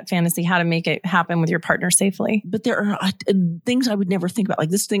have that fantasy, how to make it happen with your partner safely. But there are things I would never think about.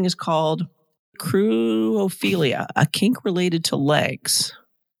 Like this thing is called cruophilia, a kink related to legs.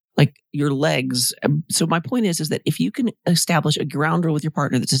 Like your legs. So my point is that if you can establish a ground rule with your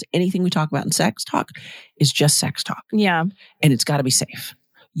partner that says anything we talk about in sex talk is just sex talk. Yeah. And it's got to be safe.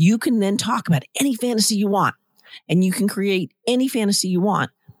 You can then talk about any fantasy you want and you can create any fantasy you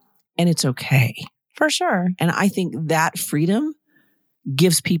want and it's okay. For sure. And I think that freedom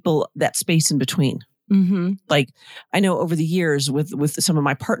gives people that space in between. Mm-hmm. Like I know over the years with some of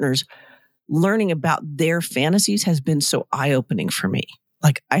my partners, learning about their fantasies has been so eye-opening for me.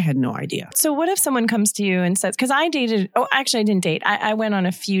 Like I had no idea. So what if someone comes to you and says, because I didn't date. I went on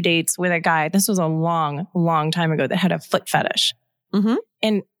a few dates with a guy. This was a long, long time ago that had a foot fetish. Mm-hmm.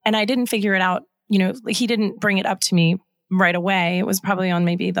 And I didn't figure it out. You know, he didn't bring it up to me right away. It was probably on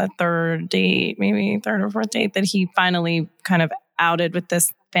maybe the third or fourth date that he finally kind of outed with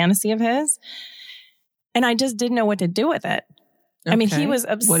this fantasy of his. And I just didn't know what to do with it. Okay. I mean, he was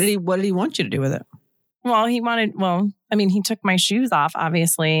What did he want you to do with it? Well, he took my shoes off,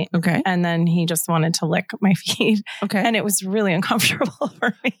 obviously. Okay. And then he just wanted to lick my feet. Okay. And it was really uncomfortable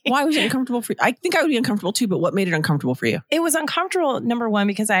for me. Why was it uncomfortable for you? I think I would be uncomfortable too, but what made it uncomfortable for you? It was uncomfortable, number one,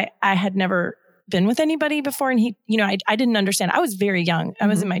 because I had never been with anybody before. And he, I didn't understand. I was very young. I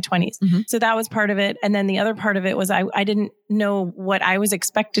was in my 20s. Mm-hmm. So that was part of it. And then the other part of it was I didn't know what I was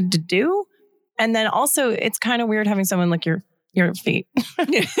expected to do. And then also it's kind of weird having someone lick your feet.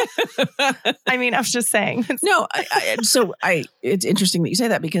 I mean, I was just saying. No, it's interesting that you say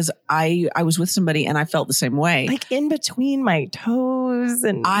that because I was with somebody and I felt the same way. Like in between my toes.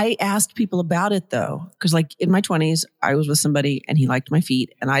 And I asked people about it though. Cause like in my 20s, I was with somebody and he liked my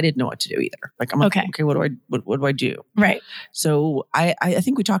feet and I didn't know what to do either. Like, I'm like, okay, what do I do? Right. So I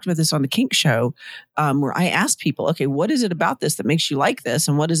think we talked about this on the Kink Show, where I asked people, okay, what is it about this that makes you like this?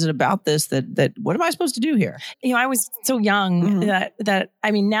 And what is it about this that what am I supposed to do here? I was so young that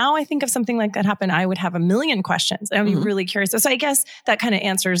I mean, now I think if something like that happened, I would have a million questions. I'd be really curious. So I guess that kind of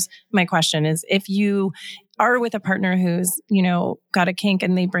answers my question is if you are with a partner who's, got a kink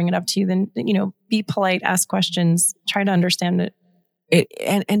and they bring it up to you, then, be polite, ask questions, try to understand it.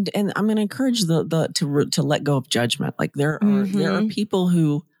 And I'm going to encourage to let go of judgment. Like there are people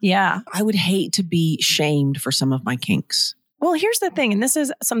who, I would hate to be shamed for some of my kinks. Well, here's the thing. And this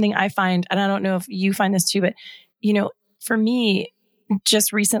is something I find, and I don't know if you find this too, but for me,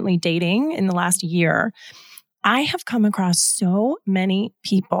 just recently dating in the last year, I have come across so many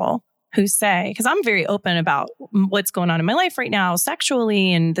people who say, because I'm very open about what's going on in my life right now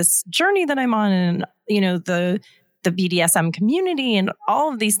sexually and this journey that I'm on and, the BDSM community and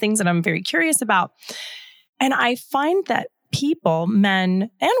all of these things that I'm very curious about. And I find that people,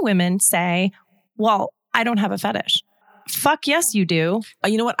 men and women, say, well, I don't have a fetish. Fuck yes, you do.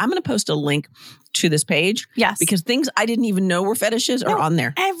 You know what? I'm going to post a link to this page. Yes. Because things I didn't even know were fetishes are on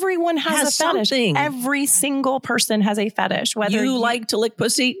there. Everyone has a fetish. Something. Every single person has a fetish. Whether you like to lick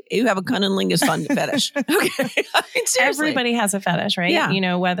pussy, you have a cunnilingus fun fetish. Okay. I mean, seriously. Everybody has a fetish, right? Yeah. You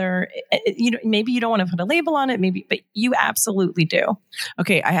know, whether, maybe you don't want to put a label on it, maybe, but you absolutely do.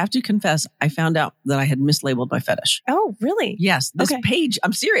 Okay. I have to confess, I found out that I had mislabeled my fetish. Oh, really? Yes. This page,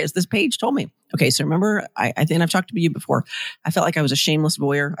 I'm serious. This page told me. Okay. So remember, I think I've talked to you before. I felt like I was a shameless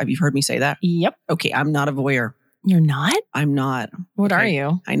voyeur. Have you heard me say that? Yep. Okay. I'm not a voyeur. You're not? I'm not. What Okay. are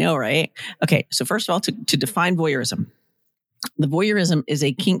you? I know, right? Okay. So first of all, to define voyeurism, the voyeurism is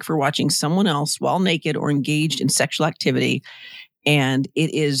a kink for watching someone else while naked or engaged in sexual activity. And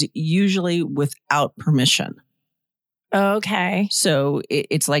it is usually without permission. Okay. So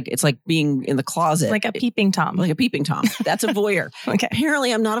it's like being in the closet. Like a peeping Tom. Like a peeping Tom. That's a voyeur. Okay.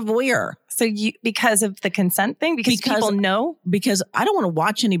 Apparently I'm not a voyeur. So because of the consent thing? Because people know? Because I don't want to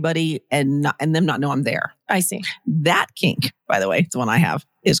watch anybody and them not know I'm there. I see. That kink, by the way, the one I have,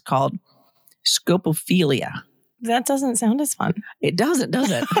 is called scopophilia. That doesn't sound as fun. It doesn't, does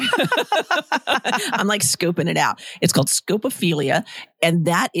it? I'm like scoping it out. It's called scopophilia. And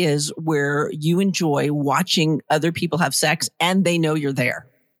that is where you enjoy watching other people have sex and they know you're there.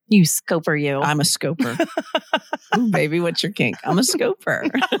 You scoper you. I'm a scoper. Ooh, baby, what's your kink? I'm a scoper.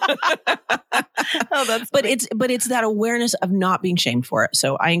 Oh, that's but it's that awareness of not being shamed for it.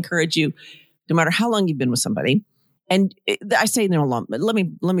 So I encourage you, no matter how long you've been with somebody, and I say no long, but let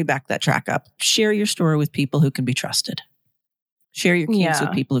me back that track up. Share your story with people who can be trusted. Share your kinks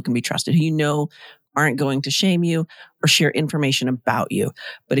with people who can be trusted, who you know aren't going to shame you or share information about you.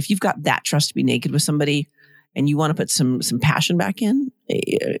 But if you've got that trust to be naked with somebody and you want to put some passion back in,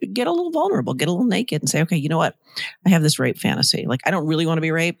 get a little vulnerable, get a little naked and say, okay, you know what? I have this rape fantasy. Like, I don't really want to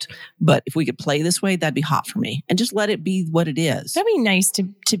be raped, but if we could play this way, that'd be hot for me. And just let it be what it is. That'd be nice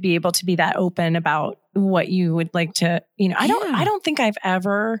to be able to be that open about what you would like to, I don't think I've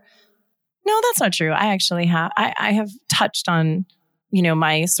ever, no, that's not true. I actually have, I have touched on,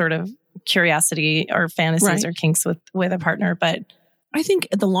 my sort of curiosity or fantasies or kinks with a partner, but I think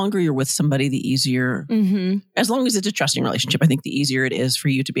the longer you're with somebody, the easier, as long as it's a trusting relationship, I think the easier it is for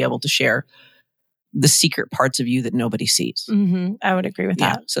you to be able to share the secret parts of you that nobody sees. Mm-hmm. I would agree with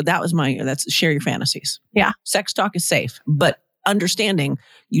that. So that's share your fantasies. Yeah. Sex talk is safe, but understanding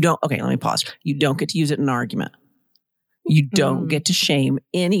let me pause. You don't get to use it in an argument. You don't get to shame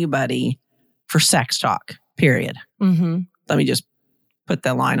anybody for sex talk, period. Mm-hmm. Let me just put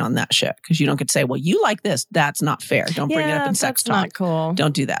that line on that shit, because you don't get to say, well, you like this. That's not fair. Don't bring it up in sex talk. Not cool.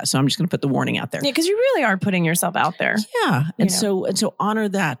 Don't do that. So I'm just going to put the warning out there. Yeah, because you really are putting yourself out there. Yeah. And so honor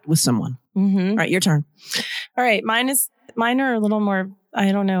that with someone. Mm-hmm. All right, your turn. All right. Mine are a little more,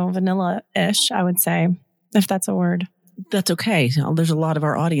 I don't know, vanilla-ish, I would say, if that's a word. That's okay. There's a lot of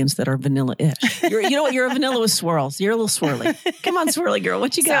our audience that are vanilla-ish. You know what? You're a vanilla with swirls. You're a little swirly. Come on, swirly girl.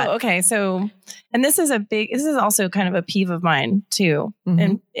 What you got? So, and this is also kind of a peeve of mine too.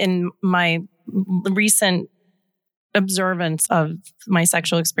 Mm-hmm. In my recent observance of my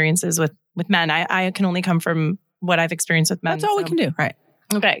sexual experiences with men, I can only come from what I've experienced with men. That's all we can do. Right.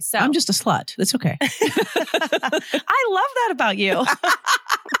 Okay. So I'm just a slut. That's okay. I love that about you.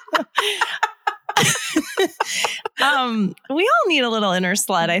 We all need a little inner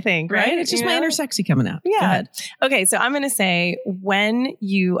slut, I think, right? It's just my inner sexy coming out. Yeah. Okay. So I'm going to say, when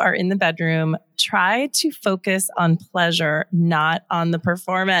you are in the bedroom, try to focus on pleasure, not on the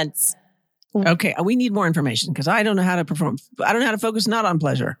performance. Okay. We need more information, because I don't know how to perform. I don't know how to focus not on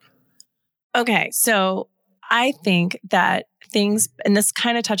pleasure. Okay. So I think that things, and this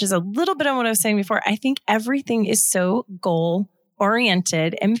kind of touches a little bit on what I was saying before, I think everything is so goal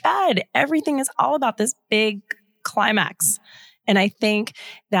oriented in bed. Everything is all about this big climax. And I think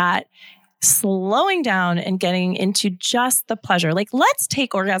that slowing down and getting into just the pleasure, like, let's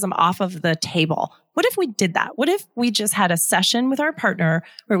take orgasm off of the table. What if we did that? What if we just had a session with our partner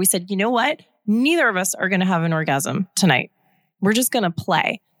where we said, you know what? Neither of us are going to have an orgasm tonight. We're just going to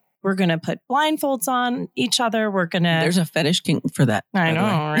play. We're going to put blindfolds on each other. There's a fetish kink for that. I know,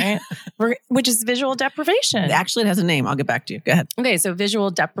 right? Which is visual deprivation. Actually, it has a name. I'll get back to you. Go ahead. Okay. So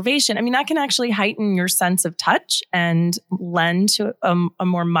visual deprivation. I mean, that can actually heighten your sense of touch and lend to a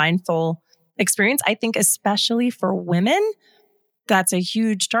more mindful experience. I think especially for women, that's a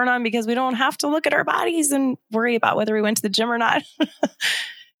huge turn on, because we don't have to look at our bodies and worry about whether we went to the gym or not.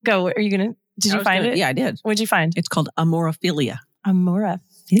 Go. Are you going to, did you find it? Yeah, I did. What'd you find? It's called amorophilia.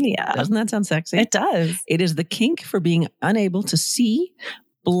 Amorophilia. Doesn't that sound sexy? It does. It is the kink for being unable to see,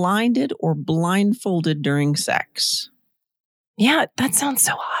 blinded, or blindfolded during sex. Yeah, that sounds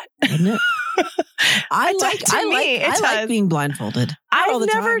so hot. Doesn't it? I like being blindfolded. I all the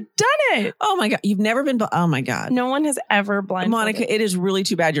time. I've never done it. Oh my God. You've never been, oh my God. No one has ever blindfolded. Monica, it is really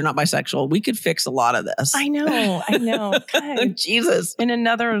too bad you're not bisexual. We could fix a lot of this. I know. God. Jesus. In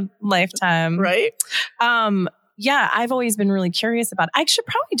another lifetime. Right? Yeah, I've always been really curious about it. I should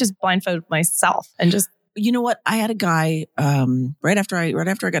probably just blindfold myself and just. You know what? I had a guy right after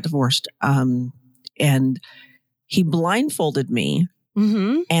I got divorced, and he blindfolded me.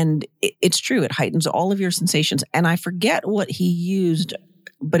 Mm-hmm. And it's true. It heightens all of your sensations. And I forget what he used,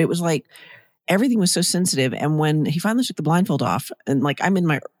 but it was like everything was so sensitive. And when he finally took the blindfold off, and like I'm in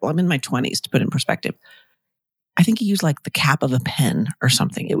my 20s to put it in perspective, I think he used like the cap of a pen or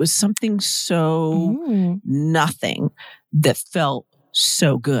something. It was something so nothing that felt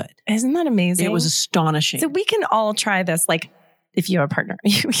so good. Isn't that amazing? It was astonishing. So we can all try this. Like, if you have a partner,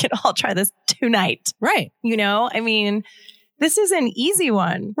 we can all try this tonight. Right. You know, I mean, this is an easy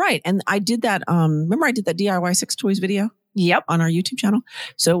one. Right. And I did that. Remember I did that DIY sex toys video? Yep. On our YouTube channel.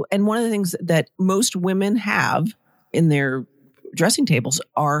 So, and one of the things that most women have in their dressing tables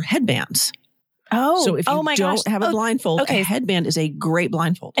are headbands. Oh, so if you don't have a blindfold, okay. A headband is a great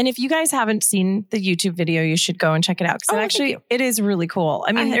blindfold. And if you guys haven't seen the YouTube video, you should go and check it out. Because it is really cool.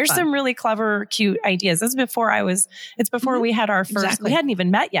 I mean, there's some really clever, cute ideas. This is before it's before we had our first, we hadn't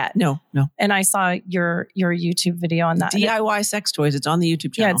even met yet. No. And I saw your YouTube video on that. DIY sex toys. It's on the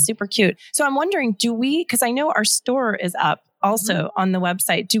YouTube channel. Yeah, it's super cute. So I'm wondering, because I know our store is up also on the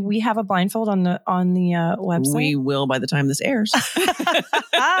website. Do we have a blindfold on the website? We will by the time this airs. That's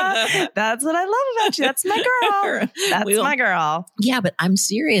what I love about you. That's my girl. That's my girl. Yeah, but I'm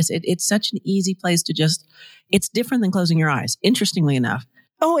serious. It's such an easy place to it's different than closing your eyes. Interestingly enough.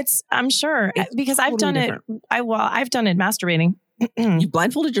 Oh, I'm sure because I've done it. I've done it masturbating. You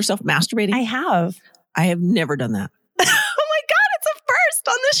blindfolded yourself masturbating? I have. I have never done that. Oh my God, it's a first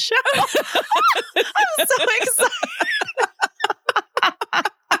on the show. I'm so excited.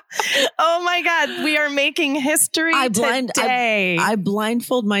 Oh my God, we are making history today. I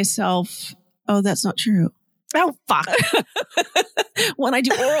blindfold myself. Oh, that's not true. Oh fuck. When I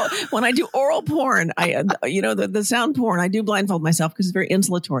do oral porn, the sound porn, I do blindfold myself because it's very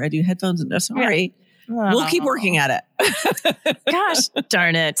insulatory. I do headphones and sorry. Yeah. We'll keep working at it. Gosh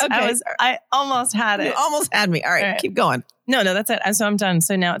darn it. Okay. I almost had it. You almost had me. All right. Keep going. No, that's it. So I'm done.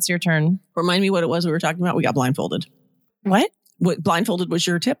 So now it's your turn. Remind me what it was we were talking about. We got blindfolded. What blindfolded was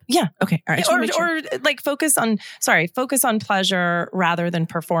your tip? Yeah. Okay. All right. Or like focus on pleasure rather than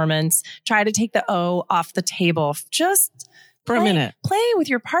performance. Try to take the O off the table. Just for a minute. Play with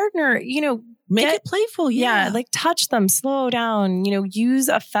your partner, Make it playful. Yeah. Like touch them, slow down, use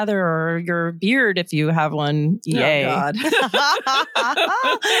a feather or your beard if you have one. Yay. Oh, God.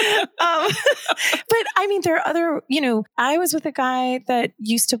 But I mean, there are other, I was with a guy that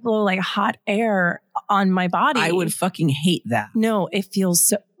used to blow like hot air on my body. I would fucking hate that. No, it feels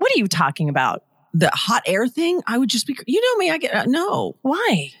so. What are you talking about? The hot air thing? I would just be, me, I get, no.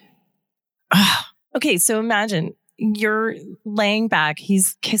 Why? Okay. So imagine you're laying back.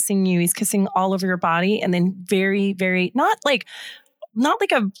 He's kissing you. He's kissing all over your body. And then very, very, not like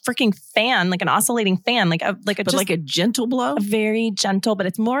a freaking fan, like an oscillating fan, like a gentle blow, very gentle, but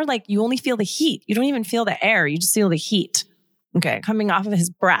it's more like you only feel the heat. You don't even feel the air. You just feel the heat. Okay. Coming off of his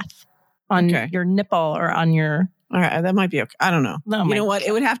breath on your nipple or on your. All right. That might be okay. I don't know. Oh, you know what? God.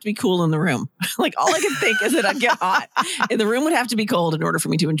 It would have to be cool in the room. Like all I can think is that I'd get hot. And the room would have to be cold in order for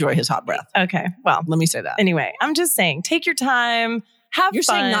me to enjoy his hot breath. Okay. Well, let me say that. Anyway, I'm just saying, take your time, have You're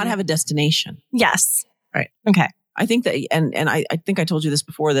fun. saying not have a destination. Yes. Right. Okay. I think that, and I think I told you this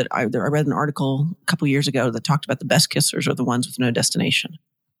before, that I read an article a couple years ago that talked about the best kissers are the ones with no destination.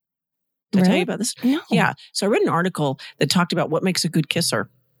 Did I tell you about this? No. Yeah. So I read an article that talked about what makes a good kisser.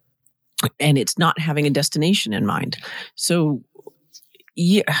 And it's not having a destination in mind. So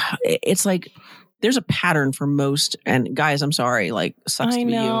yeah, it's like there's a pattern for most, and guys, I'm sorry, like sucks to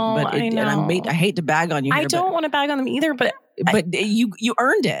be you, but I hate to bag on you. I don't want to bag on them either, but you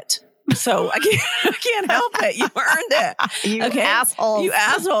earned it. So I can't help it. You earned it. You assholes. You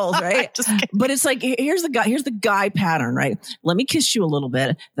assholes, right? But it's like, here's the guy pattern, right? Let me kiss you a little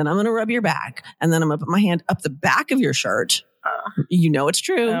bit. Then I'm going to rub your back. And then I'm going to put my hand up the back of your shirt. It's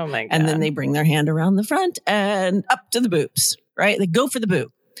true. Oh my God. And then they bring their hand around the front and up to the boobs, right? They go for the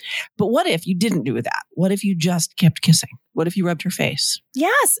boob. But what if you didn't do that? What if you just kept kissing? What if you rubbed her face?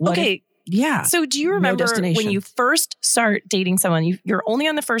 Yes. Okay. Yeah. So do you remember when you first start dating someone, you're only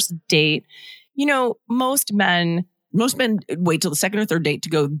on the first date, most men wait till the second or third date to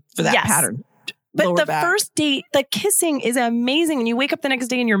go for that pattern. But the first date, the kissing is amazing. And you wake up the next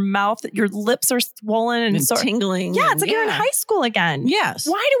day and your lips are swollen and tingling. Yeah, it's like you're in high school again. Yes.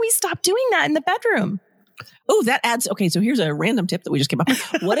 Why do we stop doing that in the bedroom? Oh, that adds. Okay, so here's a random tip that we just came up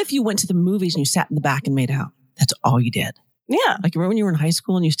with. What if you went to the movies and you sat in the back and made out? That's all you did. Yeah. Like remember when you were in high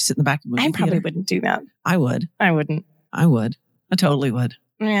school and you used to sit in the back of the movie I probably theater? wouldn't do that. I would. I wouldn't. I would. I totally would.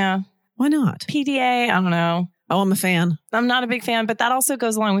 Yeah. Why not? PDA, I don't know. Oh, I'm a fan. I'm not a big fan, but that also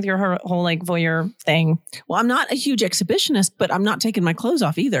goes along with your whole like voyeur thing. Well, I'm not a huge exhibitionist, but I'm not taking my cclothes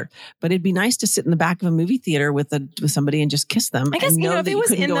off either. But it'd be nice to sit in the back of a movie theater with somebody and just kiss them. I guess, and know if that it was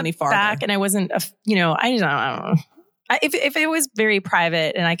couldn't in go the any farther. back and I wasn't, I don't know. If it was very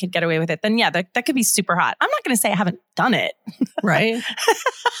private and I could get away with it, then yeah, that could be super hot. I'm not going to say I haven't done it. Right.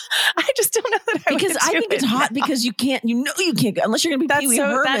 I just don't know that I Because would I do think it's it. hot because you can't go, unless you're going to be That's Pee Wee so-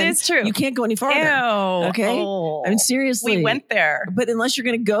 Herman. that is true. You can't go any farther. Ew. Okay. Oh. I mean, seriously. We went there. But unless you're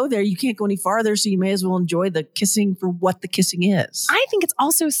going to go there, you can't go any farther. So you may as well enjoy the kissing for what the kissing is. I think it's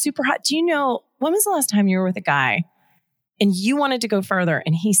also super hot. Do you know, when was the last time you were with a guy and you wanted to go further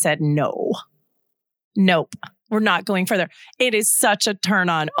and he said, no, nope, we're not going further. It is such a turn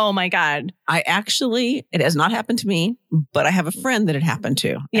on. Oh my God. It has not happened to me, but I have a friend that it happened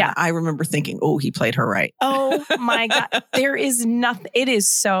to. Yeah. And I remember thinking, oh, he played her right. Oh my God. There is nothing. It is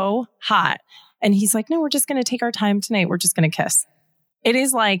so hot. And he's like, no, we're just going to take our time tonight. We're just going to kiss. It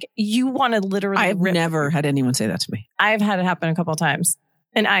is like, you want to literally I've never had anyone say that to me. I've had it happen a couple of times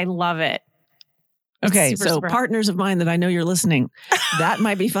and I love it. It's Okay, super, so super hot. partners of mine that I know you're listening, that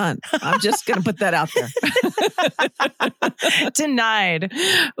might be fun. I'm just going to put that out there. Denied.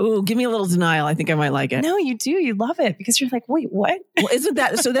 Ooh, give me a little denial. I think I might like it. No, you do. You love it because you're like, wait, what? Well, isn't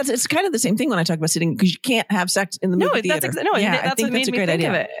that so? It's kind of the same thing when I talk about sitting because you can't have sex in the No, movie that's theater. that's what made me think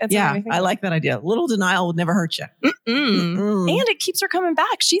of it. That's what Yeah, made me think I of like that idea. A little denial would never hurt you. And it keeps her coming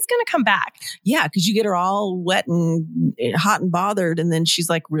back. She's going to come back. Yeah, because you get her all wet and hot and bothered, and then she's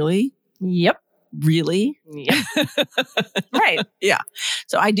like, "Really, Yep. really?" Yep. Right. Yeah.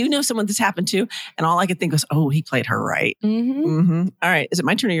 So I do know someone this happened to, and all I could think was, "Oh, he played her right." Mm-hmm. Mm-hmm. All right, is it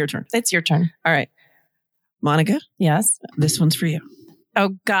my turn or your turn? It's your turn. All right, Monica, Yes. this one's for you. Oh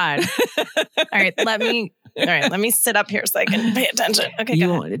God. All right. Let me sit up here so I can pay attention. Okay. You go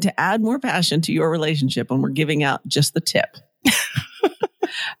ahead. wanted to add more passion to your relationship when we're giving out just the tip.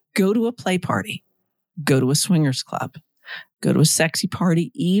 Go to a play party. Go to a swingers club. Go to a sexy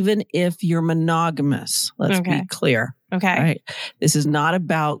party, even if you're monogamous. Let's Okay. be clear. Okay. All right. This is not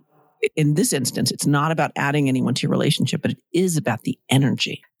about, in this instance, it's not about adding anyone to your relationship, but it is about the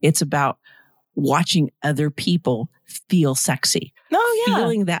energy. It's about watching other people feel sexy, Oh yeah.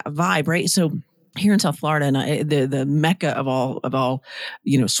 feeling that vibe, right? So here in South Florida, and the mecca of all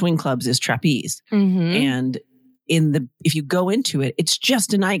swing clubs is Trapeze, Mm-hmm. and if you go into it, it's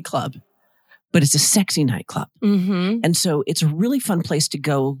just a nightclub, but it's a sexy nightclub. Mm-hmm. And so it's a really fun place to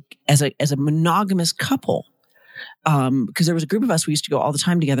go as a monogamous couple. Because there was a group of us, we used to go all the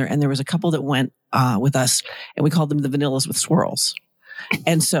time together, and there was a couple that went with us, and we called them the Vanillas with Swirls.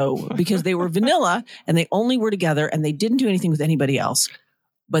 And so because they were vanilla and they only were together and they didn't do anything with anybody else,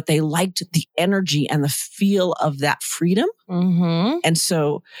 but they liked the energy and the feel of that freedom. Mm-hmm. And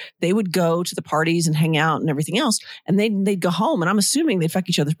so they would go to the parties and hang out and everything else, and they'd go home, and I'm assuming they'd fuck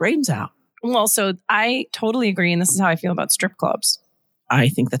each other's brains out. Well, so I totally agree. And this is how I feel about strip clubs. I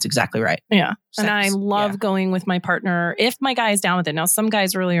think that's exactly right. Yeah. Sex, And I love yeah. going with my partner if my guy is down with it. Now, some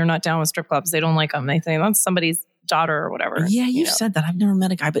guys really are not down with strip clubs. They don't like them. They think that's somebody's daughter or whatever. Yeah, you you've know. said that. I've never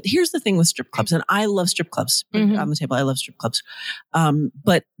met a guy, but here's the thing with strip clubs, and I love strip clubs. Put it Mhm. on the table, I love strip clubs.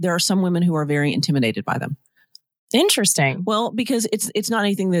 But there are some women who are very intimidated by them. Interesting. Well, because it's not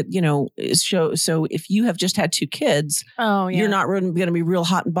anything that, is so if you have just had 2 kids, Oh, yeah. you're not going to be real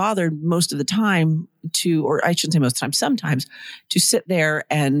hot and bothered most of the time or I shouldn't say most of the time, sometimes to sit there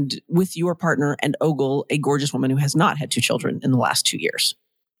and with your partner and ogle a gorgeous woman who has not had 2 children in the last 2 years.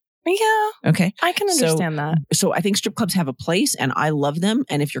 Yeah, Okay. I can So- understand that. So I think strip clubs have a place and I love them.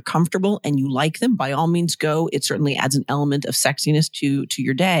 And if you're comfortable and you like them, by all means go. It certainly adds an element of sexiness to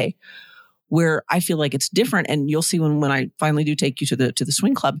your day. Where I feel like it's different, and you'll see when I finally do take you to the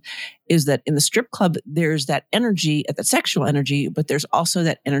swing club, is that in the strip club, there's that energy, that sexual energy, but there's also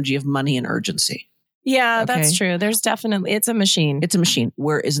that energy of money and urgency. Yeah, that's Okay. true. There's definitely, it's a machine. It's a machine.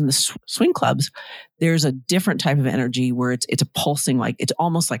 Whereas in the swing clubs, there's a different type of energy where it's a pulsing, like it's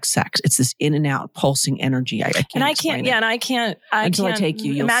almost like sex. It's this in and out pulsing energy. I can't And I explain can't, it. yeah, and I can't, Until I can't take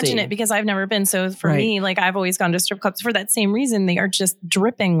you, you'll imagine see. it because I've never been. So for Right. me, like I've always gone to strip clubs for that same reason. They are just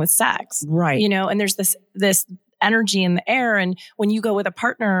dripping with sex, Right. and there's this energy in the air. And when you go with a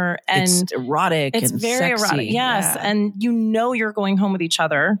partner and it's erotic it's and very sexy. erotic. Yes. Yeah. And you're going home with each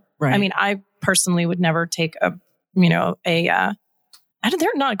other. Right. I mean, I personally would never take a they're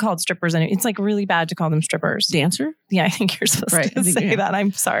not called strippers anymore. It's like really bad to call them strippers. Dancer? Yeah, I think you're supposed to say that.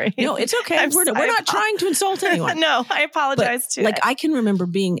 I'm sorry. No, it's okay. We're not trying to insult anyone. No, I apologize too. Like I can remember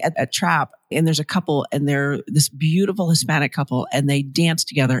being at a trap and there's a couple and they're this beautiful Hispanic couple and they dance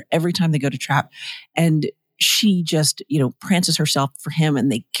together every time they go to trap. And she just, prances herself for him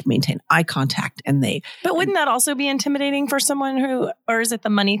and they maintain eye contact But wouldn't that also be intimidating for someone or is it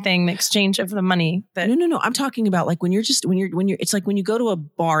the money thing, the exchange of the money? No. I'm talking about like when you're, it's like when you go to a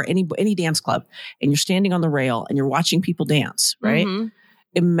bar, any dance club and you're standing on the rail and you're watching people dance, right? Mm-hmm.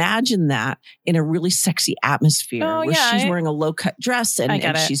 Imagine that in a really sexy atmosphere where she's wearing a low cut dress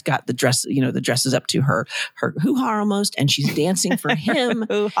and she's got the dress, the dress is up to her hoo-ha almost, and she's dancing for him.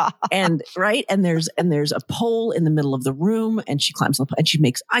 And there's a pole in the middle of the room and she climbs up and she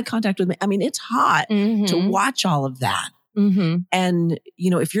makes eye contact with me. I mean, it's hot to watch all of that. Mm-hmm. And,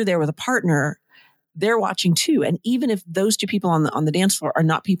 if you're there with a partner, they're watching too. And even if those two people on the dance floor are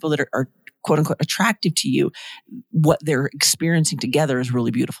not people that are quote unquote attractive to you, what they're experiencing together is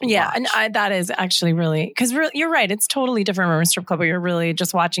really beautiful. Yeah. And that is actually really, because you're right. It's totally different from a strip club where you're really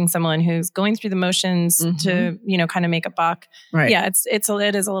just watching someone who's going through the motions to, kind of make a buck. Right. Yeah. It is a little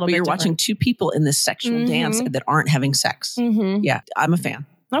bit different. You're watching two people in this sexual dance that aren't having sex. Mm-hmm. Yeah. I'm a fan.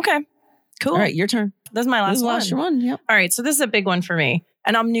 Okay. Cool. All right. Your turn. This is my last one. Your one. Yep. All right. So this is a big one for me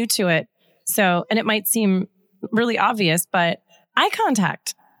and I'm new to it. So, and it might seem really obvious, but eye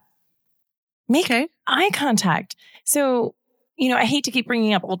contact. Make eye contact. So, I hate to keep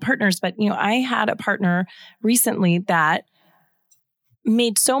bringing up old partners, but, I had a partner recently that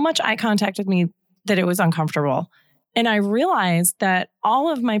made so much eye contact with me that it was uncomfortable. And I realized that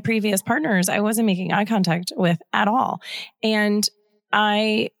all of my previous partners, I wasn't making eye contact with at all. And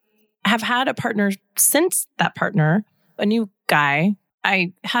I have had a partner since that partner, a new guy,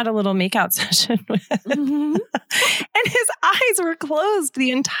 I had a little makeout session with and his eyes were closed the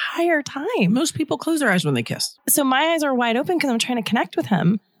entire time. Most people close their eyes when they kiss. So my eyes are wide open because I'm trying to connect with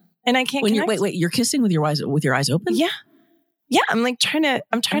him and I can't connect. Wait, you're kissing with your eyes open? Yeah. Yeah. I'm trying to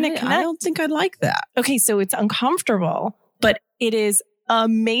connect. I don't think I'd like that. Okay. So it's uncomfortable, but it is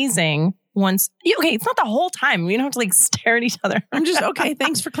amazing once. It's not the whole time. We don't have to stare at each other. I'm just, okay.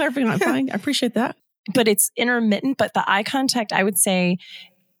 Thanks for clarifying. I'm fine. I appreciate that. But it's intermittent, but the eye contact, I would say,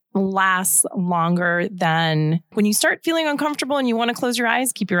 lasts longer than when you start feeling uncomfortable and you want to close your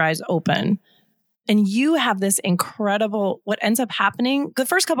eyes, keep your eyes open. And you have this incredible, what ends up happening, the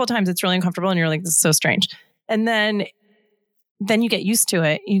first couple of times it's really uncomfortable and you're like, this is so strange. And then you get used to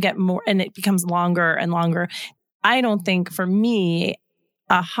it, you get more, and it becomes longer and longer. I don't think for me,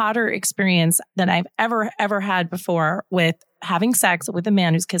 a hotter experience than I've ever had before with having sex with a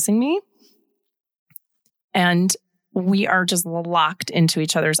man who's kissing me. And we are just locked into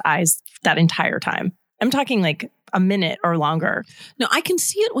each other's eyes that entire time. I'm talking like a minute or longer. No, I can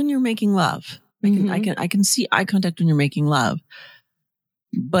see it when you're making love. I can see eye contact when you're making love.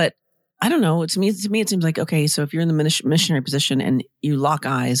 But I don't know. To me, it seems like, okay, so if you're in the missionary position and you lock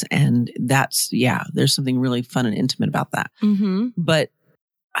eyes and there's something really fun and intimate about that. Mm-hmm. But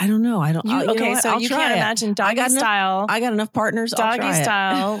I don't know. I don't. So you can't imagine doggy style. I got enough partners. Doggy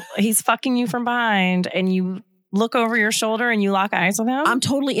style. He's fucking you from behind, and you look over your shoulder and you lock eyes with him. I'm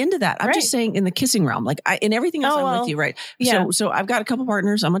totally into that. I'm just saying in the kissing realm, in everything else, I'm with you, right? Yeah. So I've got a couple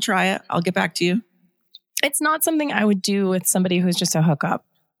partners. I'm gonna try it. I'll get back to you. It's not something I would do with somebody who's just a hookup.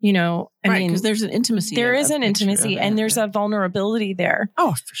 I mean, because there's an intimacy. There is an intimacy, and there's a vulnerability there.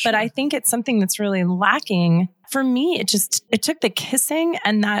 Oh, for sure. But I think it's something that's really lacking. For me, it took the kissing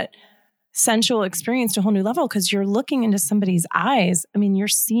and that sensual experience to a whole new level because you're looking into somebody's eyes. I mean, you're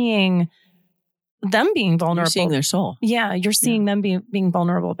seeing them being vulnerable. You're seeing their soul. Yeah, you're seeing them being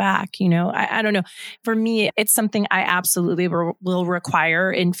vulnerable back. I don't know. For me, it's something I absolutely will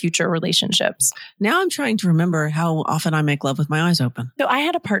require in future relationships. Now I'm trying to remember how often I make love with my eyes open. So I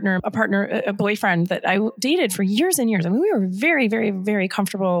had a boyfriend that I dated for years and years. I mean, we were very, very, very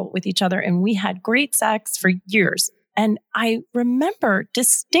comfortable with each other and we had great sex for years. And I remember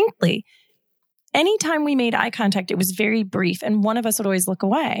distinctly, anytime we made eye contact, it was very brief and one of us would always look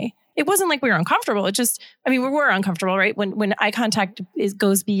away. It wasn't like we were uncomfortable. It just, we were uncomfortable, right? When eye contact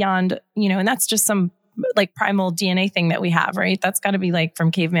goes beyond, and that's just some like primal DNA thing that we have, right? That's got to be like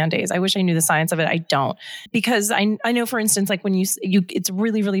from caveman days. I wish I knew the science of it. I don't, because I know, for instance, like when you, it's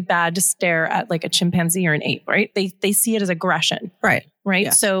really, really bad to stare at like a chimpanzee or an ape, right? They see it as aggression, right?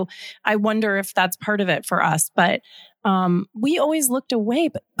 Yeah. So I wonder if that's part of it for us. But we always looked away,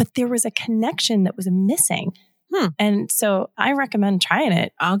 but there was a connection that was missing. And so I recommend trying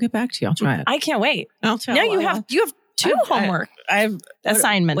it. I'll get back to you. I'll try it. I can't wait. I'll tell you. Now you have two homework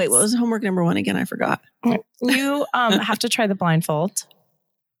assignments. Wait, what was homework number one again? I forgot. You have to try the blindfold.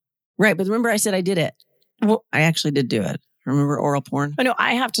 Right. But remember I said I did it. Well, I actually did do it. Remember oral porn? oh no,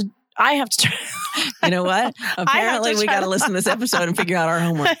 I have to try. You know what? Apparently we got to listen to this episode and figure out our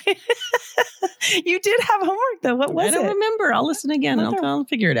homework. You did have homework though. What was it? I don't remember. I'll listen again and I'll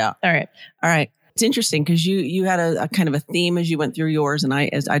figure it out. All right. It's interesting because you had a kind of a theme as you went through yours, and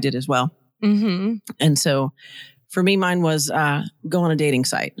I did as well. Mm-hmm. And so for me, mine was go on a dating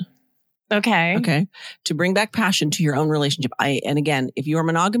site. Okay. To bring back passion to your own relationship. And again, if you are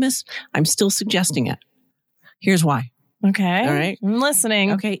monogamous, I'm still suggesting it. Here's why. Okay. All right. I'm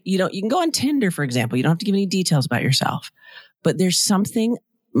listening. Okay. You can go on Tinder, for example. You don't have to give any details about yourself, but there's something.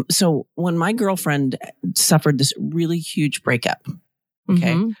 So when my girlfriend suffered this really huge breakup,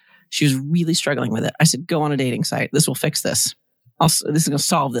 okay, she was really struggling with it. I said, go on a dating site. This will fix this. This is going to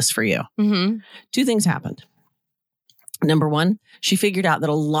solve this for you. Mm-hmm. Two things happened. Number one, she figured out that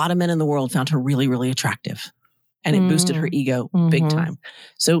a lot of men in the world found her really, really attractive. And it boosted her ego big time.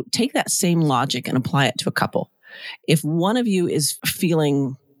 So take that same logic and apply it to a couple. If one of you is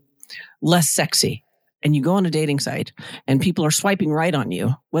feeling less sexy and you go on a dating site and people are swiping right on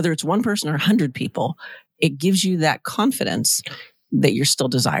you, whether it's one person or 100 people, it gives you that confidence that you're still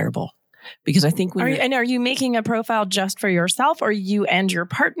desirable. Because I think are you making a profile just for yourself, or you and your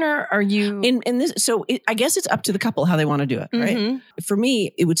partner? Are you in this? So I guess it's up to the couple how they want to do it, right? For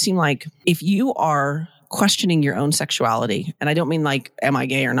me, it would seem like if you are questioning your own sexuality, and I don't mean like, am I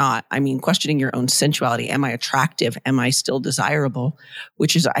gay or not? I mean questioning your own sensuality. Am I attractive? Am I still desirable?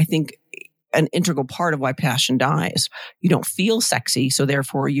 Which is, I think, an integral part of why passion dies. You don't feel sexy, so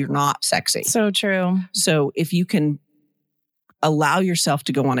therefore you're not sexy. So true. So if you can allow yourself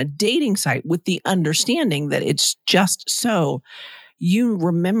to go on a dating site with the understanding that it's just so you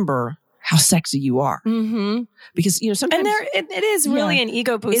remember how sexy you are. Mm-hmm. Because, sometimes... And it is really an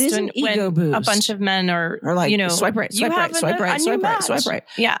ego boost. It is an ego boost. A bunch of men are like, swipe right, swipe right, swipe right, swipe right, swipe right.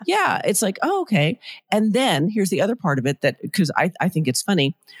 Yeah. Yeah. It's like, oh, okay. And then here's the other part of it that, because I think it's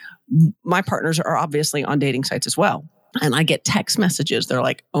funny, my partners are obviously on dating sites as well. And I get text messages. They're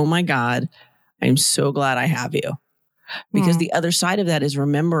like, oh my God, I'm so glad I have you. Because the other side of that is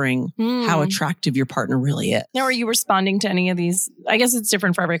remembering how attractive your partner really is. Now, are you responding to any of these? I guess it's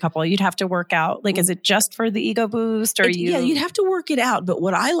different for every couple. You'd have to work out. Like, is it just for the ego boost, or Yeah, you'd have to work it out. But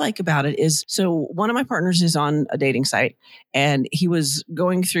what I like about it is, so one of my partners is on a dating site, and he was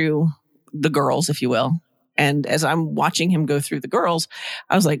going through the girls, if you will. And as I'm watching him go through the girls,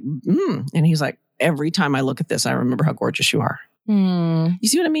 I was like, And he's like, every time I look at this, I remember how gorgeous you are. You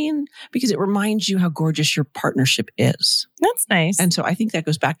see what I mean? Because it reminds you how gorgeous your partnership is. That's nice. And so I think that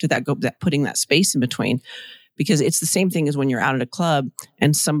goes back to that putting that space in between, because it's the same thing as when you're out at a club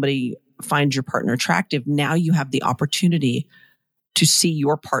and somebody finds your partner attractive. Now you have the opportunity to see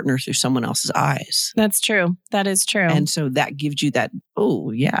your partner through someone else's eyes. That's true. That is true. And so that gives you that,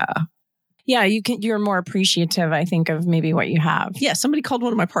 oh yeah. Yeah, you're more appreciative, I think, of maybe what you have. Yeah, somebody called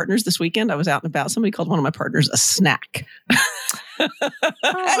one of my partners this weekend. I was out and about. Somebody called one of my partners a snack. And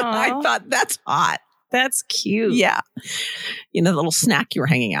I thought, that's hot. That's cute. Yeah. The little snack you were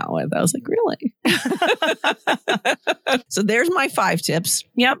hanging out with. I was like, really? So there's my 5 tips.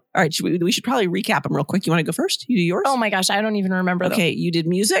 Yep. All right. We should probably recap them real quick. You want to go first? You do yours? Oh my gosh. I don't even remember. Okay. You did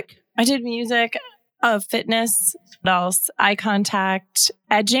music? I did music, fitness, what else? Eye contact,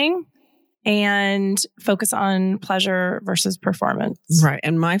 edging, and focus on pleasure versus performance. Right.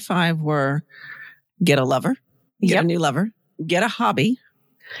 And my 5 were get a lover, get a new lover, get a hobby,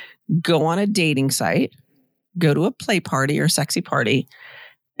 go on a dating site, go to a play party or sexy party,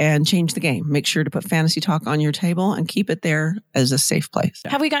 and change the game. Make sure to put Fantasy Talk on your table and keep it there as a safe place.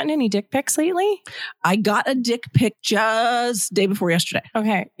 Have we gotten any dick pics lately? I got a dick pic just day before yesterday.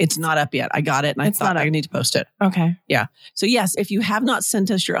 Okay. It's not up yet. I got it and I thought I need to post it. Okay. Yeah. So yes, if you have not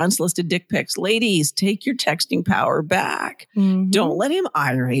sent us your unsolicited dick pics, ladies, take your texting power back. Don't let him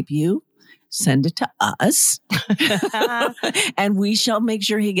eye rape you. Send it to us and we shall make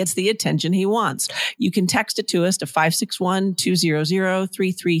sure he gets the attention he wants. You can text it to us to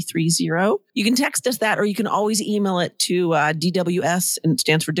 561-200-3330. You can text us that, or you can always email it to DWS, and it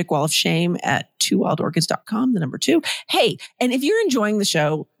stands for Dick Wall of Shame, at 2wildorchids.com, the number 2. Hey, and if you're enjoying the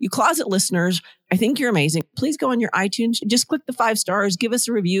show, you closet listeners, I think you're amazing. Please go on your iTunes. Just click the 5 stars. Give us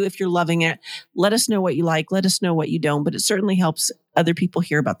a review if you're loving it. Let us know what you like. Let us know what you don't. But it certainly helps other people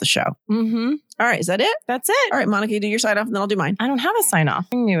hear about the show. All right. Is that it? That's it. All right, Monica, you do your sign off and then I'll do mine. I don't have a sign off.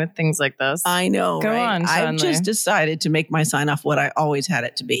 I'm new with things like this. I know. Go right? on. I've just decided to make my sign off what I always had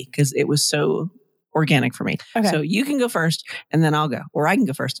it to be, because it was so organic for me. Okay. So you can go first and then I'll go. Or I can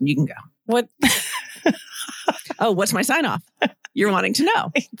go first and you can go. What? Oh, what's my sign off? You're wanting to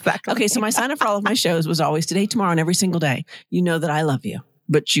know. Exactly. Okay, so my sign off for all of my shows was always today, tomorrow, and every single day. You know that I love you.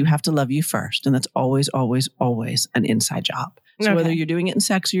 but you have to love you first. And that's always, always, always an inside job. So whether you're doing it in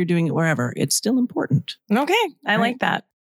sex or you're doing it wherever, it's still important. Okay. I like that.